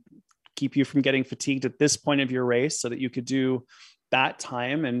system and keep you from getting fatigued at this point of your race so that you could do that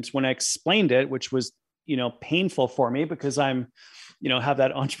time. And when I explained it, which was, painful for me because I'm, have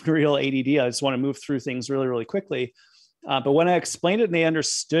that entrepreneurial ADD. I just want to move through things really, really quickly. But when I explained it and they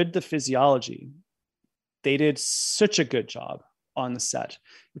understood the physiology, they did such a good job on the set. It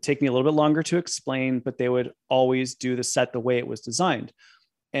would take me a little bit longer to explain, but they would always do the set the way it was designed.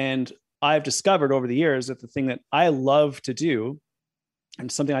 And I've discovered over the years that the thing that I love to do,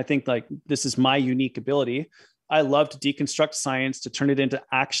 and something I think like this is my unique ability, I love to deconstruct science to turn it into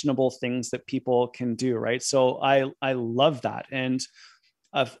actionable things that people can do, right? So I love that. And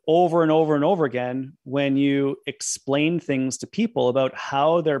over and over and over again, when you explain things to people about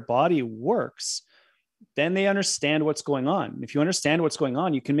how their body works, then they understand what's going on. If you understand what's going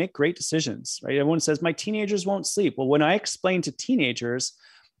on, you can make great decisions, right? Everyone says, my teenagers won't sleep. Well, when I explain to teenagers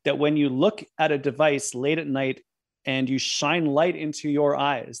that when you look at a device late at night and you shine light into your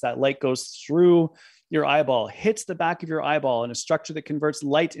eyes, that light goes through your eyeball, hits the back of your eyeball in a structure that converts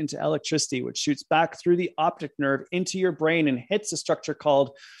light into electricity, which shoots back through the optic nerve into your brain and hits a structure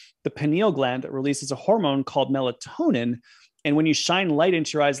called the pineal gland that releases a hormone called melatonin. And when you shine light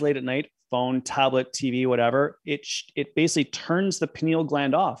into your eyes late at night, phone, tablet, TV, whatever, it basically turns the pineal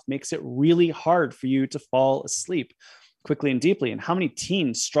gland off, makes it really hard for you to fall asleep quickly and deeply. And how many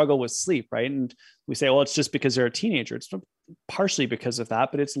teens struggle with sleep, right? And we say, well, it's just because they're a teenager. It's partially because of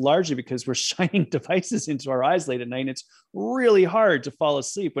that, but it's largely because we're shining devices into our eyes late at night. And it's really hard to fall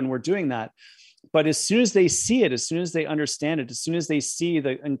asleep when we're doing that. But as soon as they see it, as soon as they understand it, as soon as they see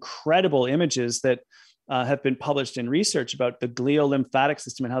the incredible images that have been published in research about the gliolymphatic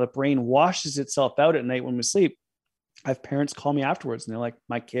system and how the brain washes itself out at night when we sleep, I have parents call me afterwards and they're like,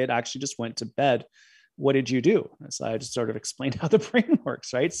 my kid actually just went to bed. What did you do? So I just sort of explained how the brain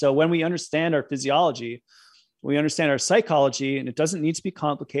works, right? So when we understand our physiology, we understand our psychology, and it doesn't need to be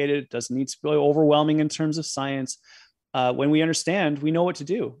complicated. It doesn't need to be overwhelming in terms of science. When we understand, we know what to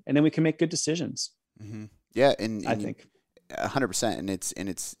do, and then we can make good decisions. Mm-hmm. Yeah, and I think 100%.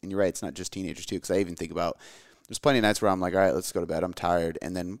 And you're right. It's not just teenagers too, because I even think about there's plenty of nights where I'm like, all right, let's go to bed. I'm tired,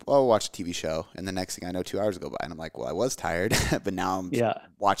 and then I'll watch a TV show, and the next thing I know, 2 hours go by, and I'm like, well, I was tired, but now I'm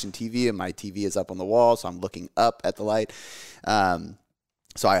watching TV, and my TV is up on the wall, so I'm looking up at the light.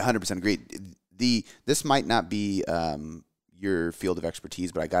 So I 100% agree. This might not be your field of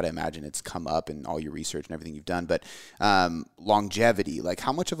expertise, but I got to imagine it's come up in all your research and everything you've done. But longevity, like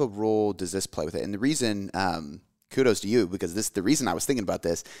how much of a role does this play with it? And the reason, kudos to you, because the reason I was thinking about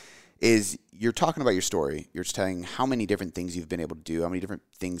this is you're talking about your story. You're just telling how many different things you've been able to do, how many different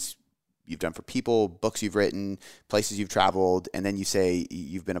things you've done for people, books you've written, places you've traveled, and then you say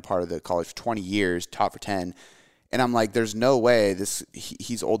you've been a part of the college for 20 years, taught for 10. And I'm like, there's no way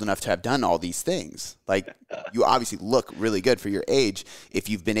he's old enough to have done all these things. Like, you obviously look really good for your age if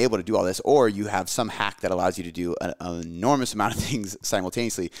you've been able to do all this, or you have some hack that allows you to do an enormous amount of things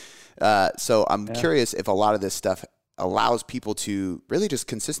simultaneously. So I'm curious if a lot of this stuff allows people to really just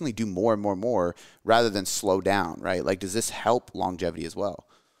consistently do more and more and more rather than slow down, right? Like, does this help longevity as well?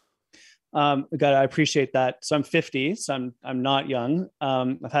 God, I appreciate that. So I'm 50, so I'm not young.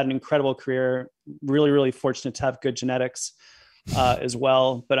 I've had an incredible career, really, really fortunate to have good genetics as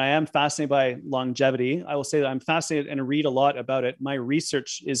well. But I am fascinated by longevity. I will say that I'm fascinated and read a lot about it. My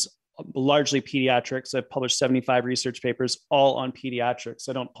research is largely pediatrics. I've published 75 research papers, all on pediatrics.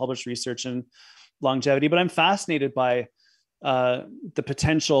 I don't publish research in longevity, but I'm fascinated by the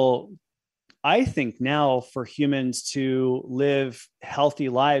potential, I think, now for humans to live healthy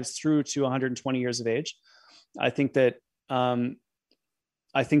lives through to 120 years of age. I think that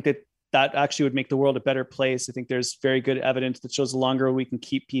that actually would make the world a better place. I think there's very good evidence that shows the longer we can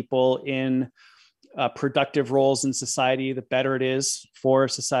keep people in productive roles in society, the better it is for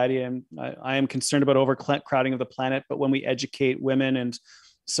society. And I am concerned about overcrowding of the planet, but when we educate women and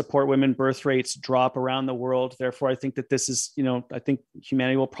support women, birth rates drop around the world. Therefore, I think that this is, I think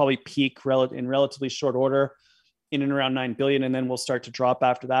humanity will probably peak in relatively short order in and around 9 billion, and then we'll start to drop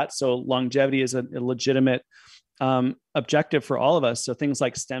after that. So longevity is a legitimate objective for all of us. So things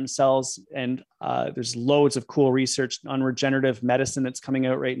like stem cells, and there's loads of cool research on regenerative medicine that's coming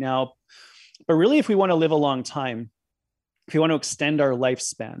out right now. But really, if we want to live a long time, if we want to extend our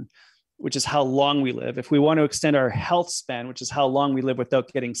lifespan, which is how long we live, if we want to extend our health span, which is how long we live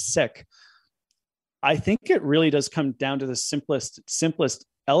without getting sick, I think it really does come down to the simplest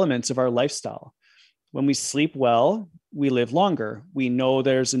elements of our lifestyle. When we sleep well, we live longer. We know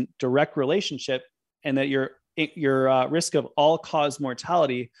there's a direct relationship, and that your risk of all-cause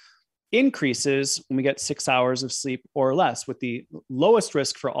mortality increases when we get 6 hours of sleep or less, with the lowest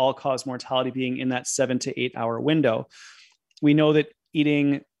risk for all-cause mortality being in that 7 to 8 hour window. We know that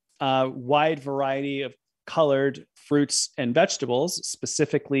eating a wide variety of colored fruits and vegetables,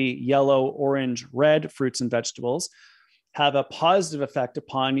 specifically yellow, orange, red fruits and vegetables, have a positive effect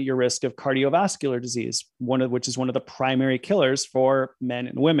upon your risk of cardiovascular disease, which is one of the primary killers for men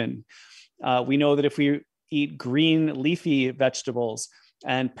and women. We know that if we eat green leafy vegetables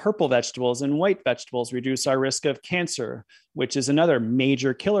and purple vegetables and white vegetables, reduce our risk of cancer, which is another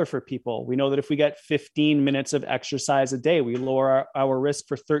major killer for people. We know that if we get 15 minutes of exercise a day, we lower our risk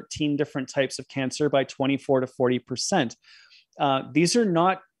for 13 different types of cancer by 24 to 40%. These are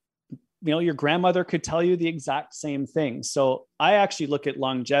not, your grandmother could tell you the exact same thing. So I actually look at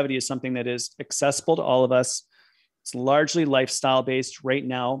longevity as something that is accessible to all of us. It's largely lifestyle based right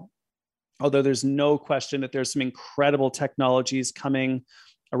now, although there's no question that there's some incredible technologies coming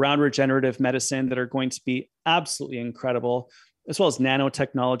around regenerative medicine that are going to be absolutely incredible, as well as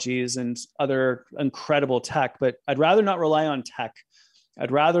nanotechnologies and other incredible tech. But I'd rather not rely on tech.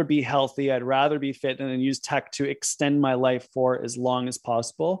 I'd rather be healthy. I'd rather be fit and then use tech to extend my life for as long as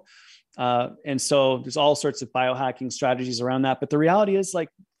possible. And so there's all sorts of biohacking strategies around that. But the reality is, like,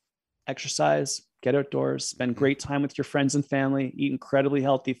 exercise, get outdoors, spend great time with your friends and family, eat incredibly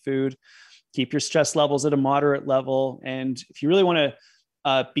healthy food, keep your stress levels at a moderate level. And if you really want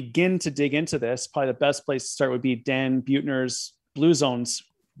to begin to dig into this, probably the best place to start would be Dan Buettner's Blue Zones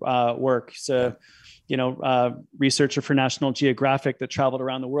work. So, researcher for National Geographic that traveled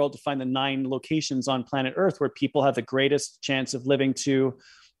around the world to find the 9 locations on planet Earth where people have the greatest chance of living to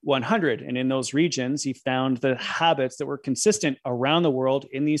 100. And in those regions, he found the habits that were consistent around the world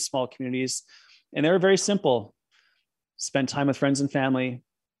in these small communities. And they were very simple. Spend time with friends and family,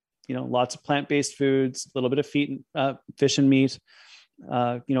 lots of plant-based foods, a little bit of fish and meat,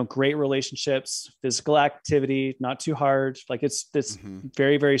 great relationships, physical activity, not too hard. Like it's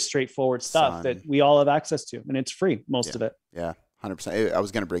very, very straightforward stuff that we all have access to, and it's free, most of it. Yeah. 100%. I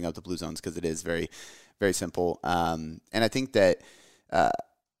was going to bring up the Blue Zones because it is very, very simple. And I think that,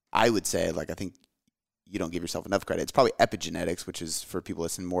 I would say, I think you don't give yourself enough credit. It's probably epigenetics, which is, for people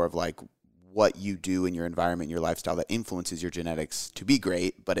listening, more of like what you do in your environment, your lifestyle, that influences your genetics to be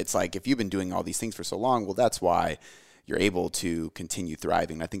great. But it's like, if you've been doing all these things for so long, well, that's why you're able to continue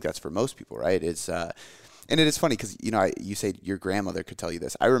thriving. And I think that's for most people, right? It's, and it is funny because, you say your grandmother could tell you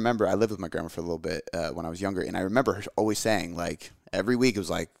this. I remember I lived with my grandma for a little bit when I was younger. And I remember her always saying, like, every week it was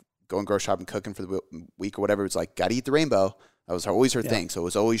like going grocery shopping, cooking for the week or whatever. It's like, got to eat the rainbow. That was always her thing. So it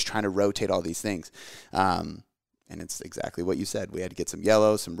was always trying to rotate all these things. And it's exactly what you said. We had to get some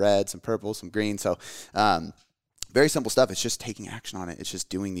yellow, some red, some purple, some green. So very simple stuff. It's just taking action on it. It's just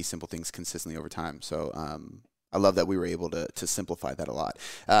doing these simple things consistently over time. So I love that we were able to simplify that a lot.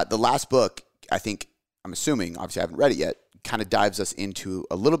 The last book, I'm assuming, obviously I haven't read it yet, kind of dives us into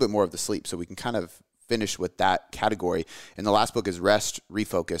a little bit more of the sleep. So we can kind of finish with that category. And the last book is Rest,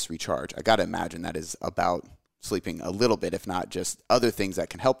 Refocus, Recharge. I got to imagine that is about sleeping a little bit, if not just other things that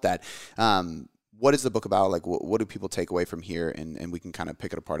can help that. What is the book about? Like, what do people take away from here? And we can kind of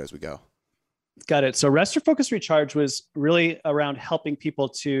pick it apart as we go. Got it. So Rest, Refocus, Recharge was really around helping people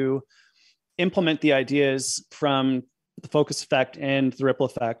to implement the ideas from the focus effect and the ripple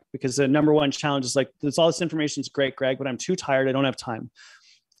effect, because the number one challenge is, like, there's all this information is great, Greg, but I'm too tired. I don't have time.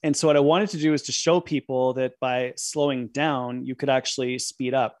 And so what I wanted to do is to show people that by slowing down, you could actually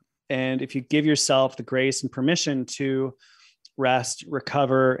speed up. And if you give yourself the grace and permission to rest,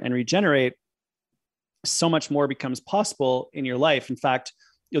 recover, and regenerate, so much more becomes possible in your life. In fact,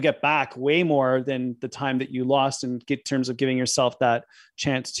 you'll get back way more than the time that you lost in terms of giving yourself that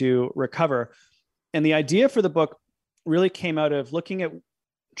chance to recover. And the idea for the book really came out of looking at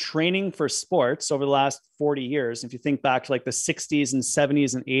training for sports over the last 40 years. If you think back to like the 60s and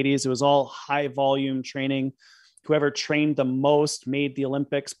 70s and 80s, it was all high volume training. Whoever trained the most made the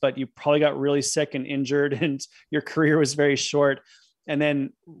Olympics, but you probably got really sick and injured and your career was very short. And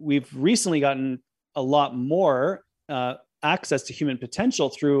then we've recently gotten a lot more access to human potential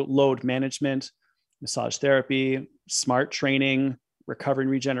through load management, massage therapy, smart training, recovery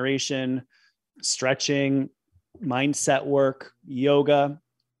and regeneration, stretching, mindset work, yoga,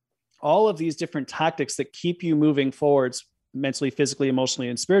 all of these different tactics that keep you moving forwards mentally, physically, emotionally,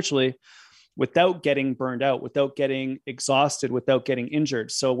 and spiritually. without getting burned out, without getting exhausted, without getting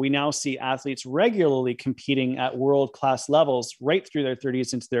injured. So we now see athletes regularly competing at world-class levels right through their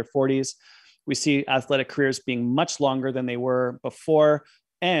 30s into their 40s. We see athletic careers being much longer than they were before.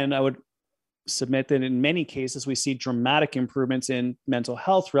 And I would submit that in many cases, we see dramatic improvements in mental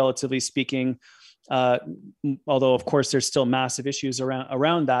health, relatively speaking. Although, of course, there's still massive issues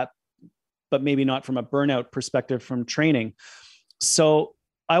around that, but maybe not from a burnout perspective from training. So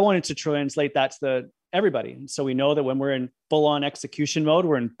I wanted to translate that to everybody. So we know that when we're in full-on execution mode,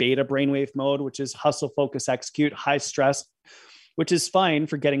 we're in beta brainwave mode, which is hustle, focus, execute, high stress, which is fine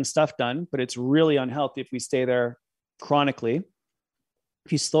for getting stuff done, but it's really unhealthy if we stay there chronically.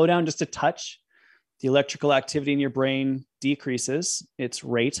 If you slow down just a touch, the electrical activity in your brain decreases its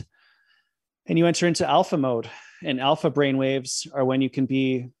rate, and you enter into alpha mode. And alpha brainwaves are when you can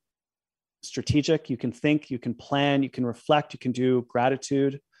be strategic, you can think, you can plan, you can reflect, you can do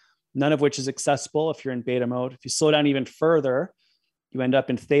gratitude, none of which is accessible if you're in beta mode. If you slow down even further, you end up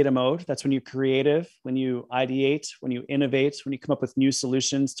in theta mode. That's when you're creative, when you ideate, when you innovate, when you come up with new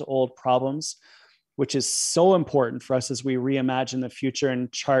solutions to old problems, which is so important for us as we reimagine the future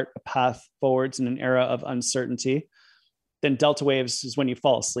and chart a path forwards in an era of uncertainty. Then delta waves is when you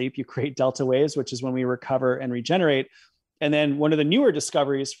fall asleep. You create delta waves, which is when we recover and regenerate. And then one of the newer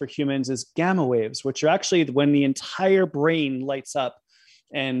discoveries for humans is gamma waves, which are actually when the entire brain lights up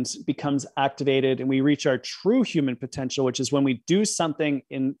and becomes activated and we reach our true human potential, which is when we do something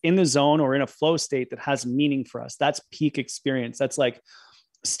in the zone or in a flow state that has meaning for us. That's peak experience. That's like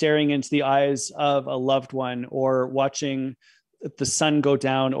staring into the eyes of a loved one or watching the sun go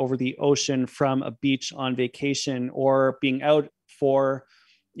down over the ocean from a beach on vacation, or being out for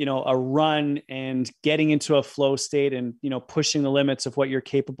a run and getting into a flow state and pushing the limits of what you're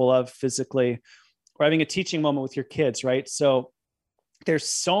capable of physically, or having a teaching moment with your kids, right? So there's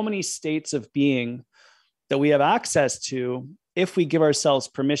so many states of being that we have access to if we give ourselves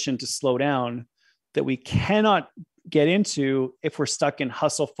permission to slow down, that we cannot get into if we're stuck in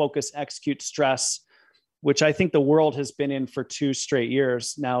hustle, focus, execute, stress, which I think the world has been in for 2 straight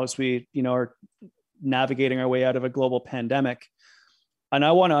years now as we are navigating our way out of a global pandemic. And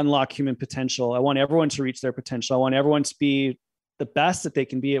I want to unlock human potential. I want everyone to reach their potential. I want everyone to be the best that they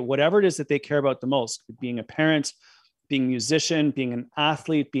can be at whatever it is that they care about the most, being a parent, being a musician, being an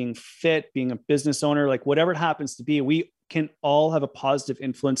athlete, being fit, being a business owner, like whatever it happens to be, we can all have a positive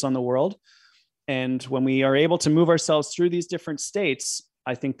influence on the world. And when we are able to move ourselves through these different states,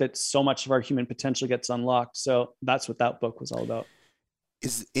 I think that so much of our human potential gets unlocked. So that's what that book was all about.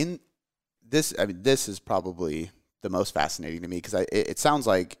 This is probably the most fascinating to me, because it sounds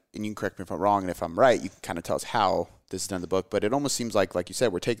like, and you can correct me if I'm wrong, and if I'm right, you can kind of tell us how this is done in the book, but it almost seems like you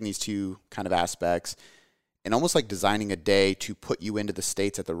said, we're taking these two kind of aspects and almost like designing a day to put you into the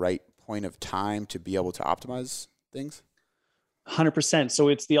states at the right point of time to be able to optimize things. 100%. So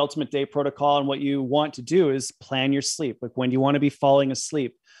it's the ultimate day protocol. And what you want to do is plan your sleep. Like, when do you want to be falling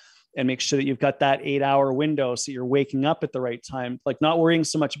asleep? And make sure that you've got that 8-hour window so you're waking up at the right time. Like, not worrying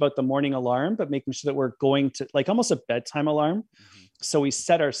so much about the morning alarm, but making sure that we're going to like almost a bedtime alarm. Mm-hmm. So we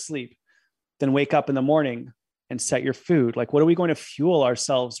set our sleep, then wake up in the morning and set your food. Like, what are we going to fuel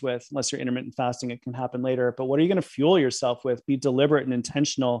ourselves with? Unless you're intermittent fasting, it can happen later. But what are you going to fuel yourself with? Be deliberate and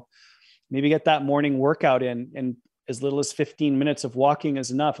intentional. Maybe get that morning workout in, and as little as 15 minutes of walking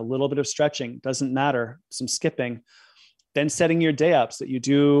is enough. A little bit of stretching doesn't matter. Some skipping. Then setting your day up so that you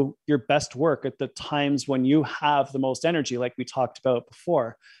do your best work at the times when you have the most energy, like we talked about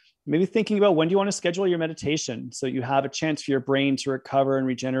before. Maybe thinking about, when do you want to schedule your meditation so you have a chance for your brain to recover and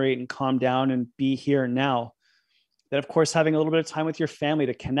regenerate and calm down and be here now. Then, of course, having a little bit of time with your family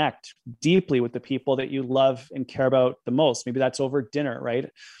to connect deeply with the people that you love and care about the most. Maybe that's over dinner, right?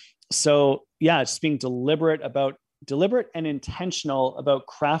 So yeah, just being deliberate and intentional about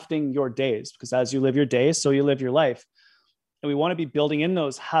crafting your days, because as you live your days, so you live your life. And we want to be building in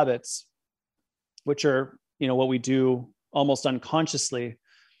those habits, which are, what we do almost unconsciously,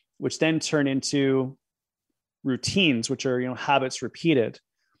 which then turn into routines, which are, habits repeated.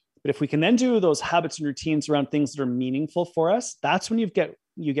 But if we can then do those habits and routines around things that are meaningful for us, that's when you get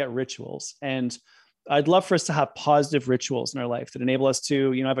rituals. And I'd love for us to have positive rituals in our life that enable us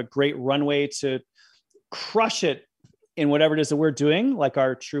to, have a great runway to crush it in whatever it is that we're doing, like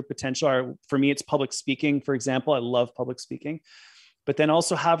our true potential. For me, it's public speaking, for example. I love public speaking, but then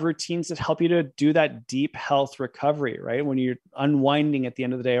also have routines that help you to do that deep health recovery, right? When you're unwinding at the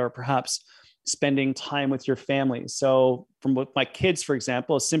end of the day, or perhaps spending time with your family. So with my kids, for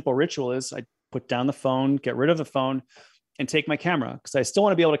example, a simple ritual is I put down the phone, get rid of the phone, and take my camera, because I still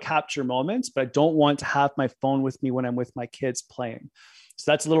want to be able to capture moments, but I don't want to have my phone with me when I'm with my kids playing. So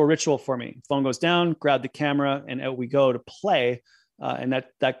that's a little ritual for me. Phone goes down, grab the camera, and out we go to play. And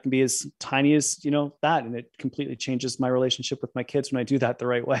that can be as tiny as, that. And it completely changes my relationship with my kids when I do that the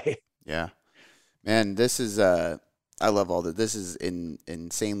right way. Yeah, man, this is, I love all that. This is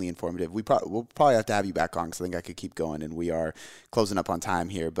insanely informative. We'll probably have to have you back on, because I think I could keep going, and we are closing up on time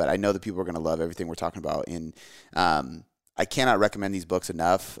here, but I know that people are going to love everything we're talking about. And, I cannot recommend these books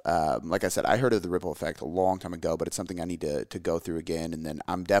enough. Like I said, I heard of The Ripple Effect a long time ago, but it's something I need to go through again. And then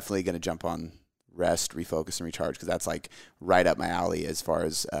I'm definitely going to jump on Rest, Refocus, and Recharge, because that's like right up my alley as far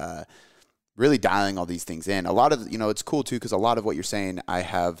as really dialing all these things in. A lot of, it's cool too, because a lot of what you're saying I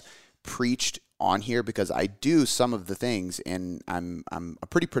have preached on here, because I do some of the things, and I'm a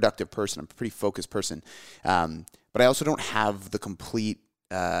pretty productive person. I'm a pretty focused person. But I also don't have the complete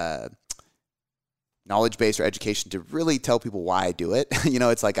knowledge base or education to really tell people why I do it.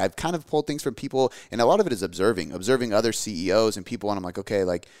 It's like I've kind of pulled things from people, and a lot of it is observing other CEOs and people. And I'm like, okay,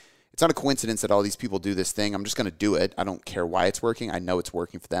 like, it's not a coincidence that all these people do this thing. I'm just going to do it. I don't care why it's working. I know it's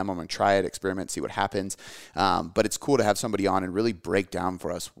working for them. I'm going to try it, experiment, see what happens. But it's cool to have somebody on and really break down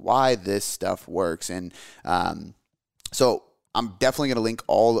for us why this stuff works. And so I'm definitely going to link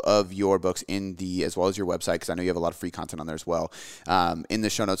all of your books as well as your website, because I know you have a lot of free content on there as well, in the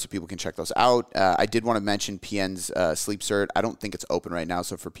show notes, so people can check those out. I did want to mention PN's sleep cert. I don't think it's open right now,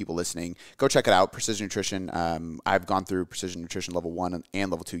 so for people listening, go check it out. Precision Nutrition. I've gone through Precision Nutrition level 1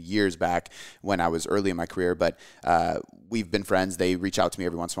 and level 2 years back when I was early in my career, but we've been friends. They reach out to me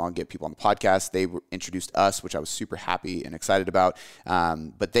every once in a while and get people on the podcast. They introduced us, which I was super happy and excited about.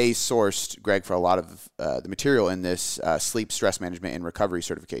 But they sourced Greg for a lot of the material in this sleep, stress management, and recovery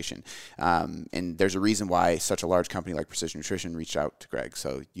certification. And there's a reason why such a large company like Precision Nutrition reached out to Greg.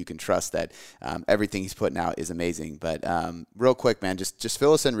 So you can trust that everything he's putting out is amazing. But real quick, man, just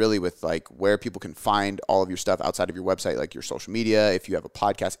fill us in really with like where people can find all of your stuff outside of your website, like your social media, if you have a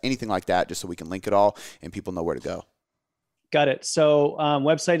podcast, anything like that, just so we can link it all and people know where to go. Got it. So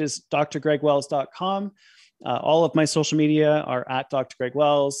website is drgregwells.com. All of my social media are at Dr. Greg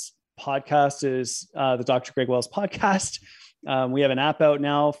Wells. Podcast is the Dr. Greg Wells podcast. We have an app out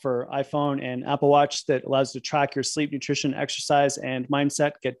now for iPhone and Apple Watch that allows you to track your sleep, nutrition, exercise, and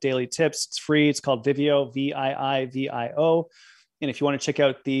mindset, get daily tips. It's free. It's called Vivio, VIIVIO. And if you want to check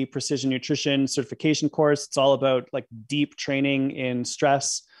out the Precision Nutrition certification course, it's all about like deep training in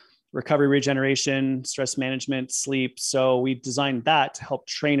stress, recovery, regeneration, stress management, sleep. So we designed that to help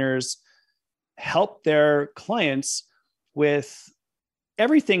trainers help their clients with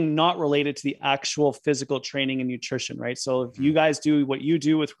everything not related to the actual physical training and nutrition, right? So if you guys do what you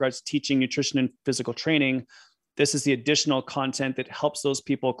do with regards to teaching nutrition and physical training, this is the additional content that helps those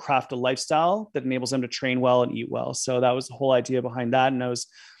people craft a lifestyle that enables them to train well and eat well. So that was the whole idea behind that. And it was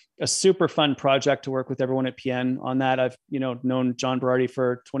a super fun project to work with everyone at PN on that. I've, known John Berardi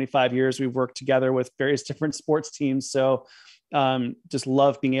for 25 years. We've worked together with various different sports teams. So just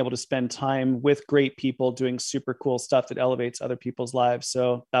love being able to spend time with great people doing super cool stuff that elevates other people's lives.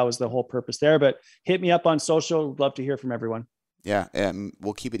 So that was the whole purpose there. But hit me up on social. Would love to hear from everyone. Yeah, and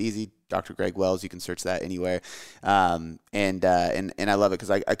we'll keep it easy. Dr. Greg Wells, you can search that anywhere. And I love it, because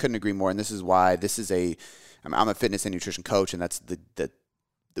I couldn't agree more. And this is why I'm a fitness and nutrition coach, and that's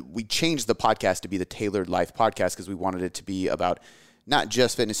we changed the podcast to be the Tailored Life podcast, because we wanted it to be about not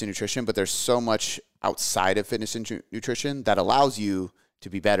just fitness and nutrition, but there's so much outside of fitness and nutrition that allows you to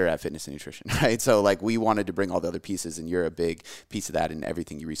be better at fitness and nutrition, right? So like we wanted to bring all the other pieces, and you're a big piece of that in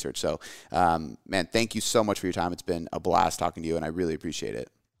everything you research. So man, thank you so much for your time. It's been a blast talking to you, and I really appreciate it.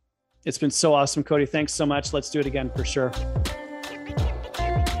 It's been so awesome, Cody. Thanks so much. Let's do it again for sure.